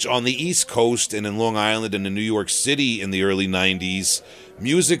 which on the East Coast and in Long Island and in New York City in the early 90s,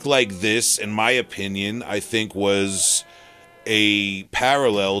 music like this, in my opinion, I think was a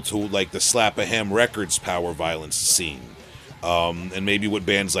parallel to like the Slap-a-Ham Records power violence scene. And maybe what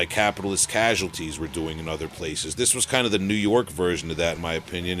bands like Capitalist Casualties were doing in other places. This was kind of the New York version of that, in my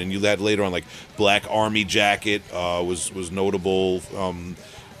opinion. And you had later on, like, Black Army Jacket was notable,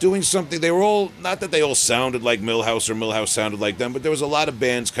 doing something. They were all, not that they all sounded like Millhouse or Millhouse sounded like them, but there was a lot of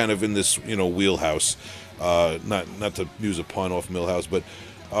bands kind of in this, wheelhouse. Not to use a pun off Millhouse, but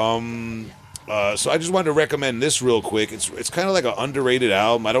so I just wanted to recommend this real quick. It's kind of like an underrated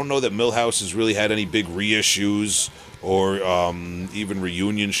album. I don't know that Millhouse has really had any big reissues or even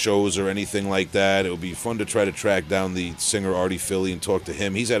reunion shows or anything like that. It would be fun to try to track down the singer Artie Philly and talk to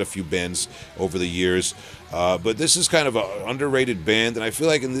him. He's had a few bands over the years. But this is kind of an underrated band, and I feel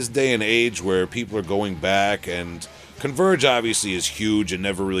like in this day and age where people are going back, and Converge obviously is huge and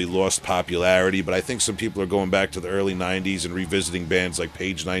never really lost popularity, but I think some people are going back to the early 90s and revisiting bands like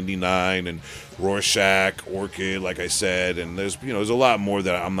Page 99 and Rorschach, Orchid, like I said, and there's a lot more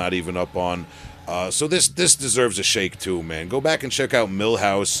that I'm not even up on. So this deserves a shake too, man. Go back and check out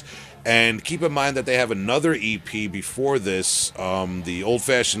Millhouse, and keep in mind that they have another EP before this, the Old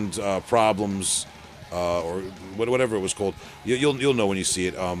Fashioned Problems, or whatever it was called. You'll know when you see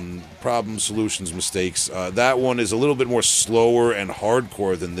it. Problems, Solutions, Mistakes. That one is a little bit more slower and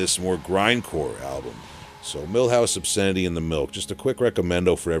hardcore than this more grindcore album. So Millhouse, Obscenity in the Milk. Just a quick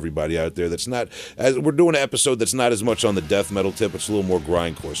recommendo for everybody out there that's not, as we're doing an episode that's not as much on the death metal tip, it's a little more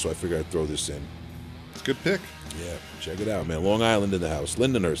grindcore, so I figured I'd throw this in. It's a good pick. Yeah, check it out, man. Long Island in the house.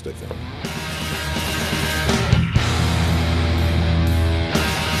 Lindenhurst, I think.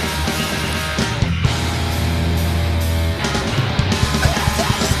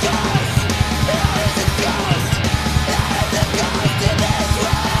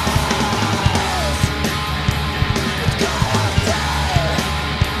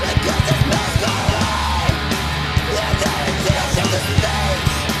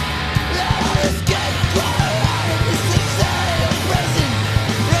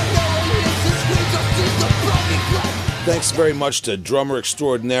 Thanks very much to drummer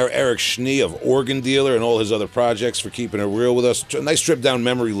extraordinaire Eric Schnee of Organ Dealer and all his other projects for keeping it real with us. A nice trip down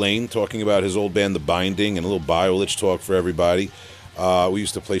memory lane, talking about his old band, The Binding, and a little BioLich talk for everybody. We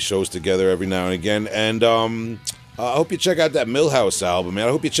used to play shows together every now and again. And I hope you check out that Millhouse album, man.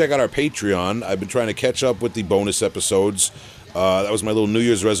 I hope you check out our Patreon. I've been trying to catch up with the bonus episodes. That was my little New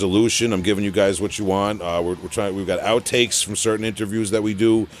Year's resolution. I'm giving you guys what you want. We've got outtakes from certain interviews that we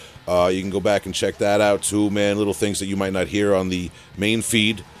do. You can go back and check that out too, man. Little things that you might not hear on the main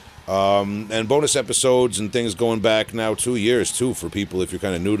feed. And bonus episodes and things going back now 2 years too for people if you're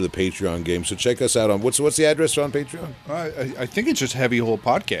kind of new to the Patreon game. So check us out on what's the address on Patreon? I think it's just Heavy Hole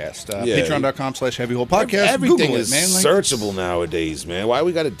Podcast. Yeah. Patreon.com/Heavy Hole Podcast. Everything Google is it, man. searchable nowadays, man. Why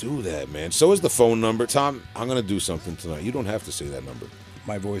we got to do that, man? So is the phone number. Tom, I'm going to do something tonight. You don't have to say that number.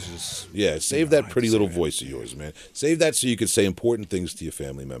 My voice is... Yeah, save that pretty little voice of yours, man. Save that so you can say important things to your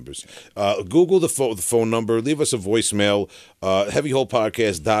family members. Google the phone number. Leave us a voicemail.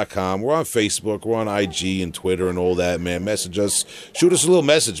 HeavyHolePodcast.com. We're on Facebook. We're on IG and Twitter and all that, man. Message us. Shoot us a little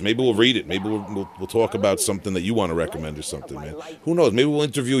message. Maybe we'll read it. Maybe we'll talk about something that you want to recommend or something, man. Who knows? Maybe we'll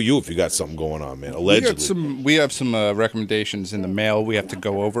interview you if you got something going on, man. Allegedly. We have some recommendations in the mail we have to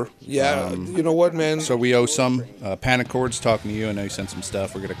go over. Yeah, you know what, man? So we owe some. Panic Chords talking to you. I know you sent some stuff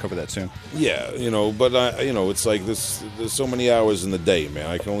stuff. We're going to cover that soon. Yeah, but it's like this. There's so many hours in the day, man.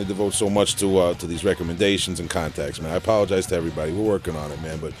 I can only devote so much to these recommendations and contacts, man. I apologize to everybody. We're working on it,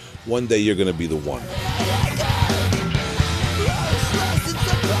 man. But one day you're going to be the one.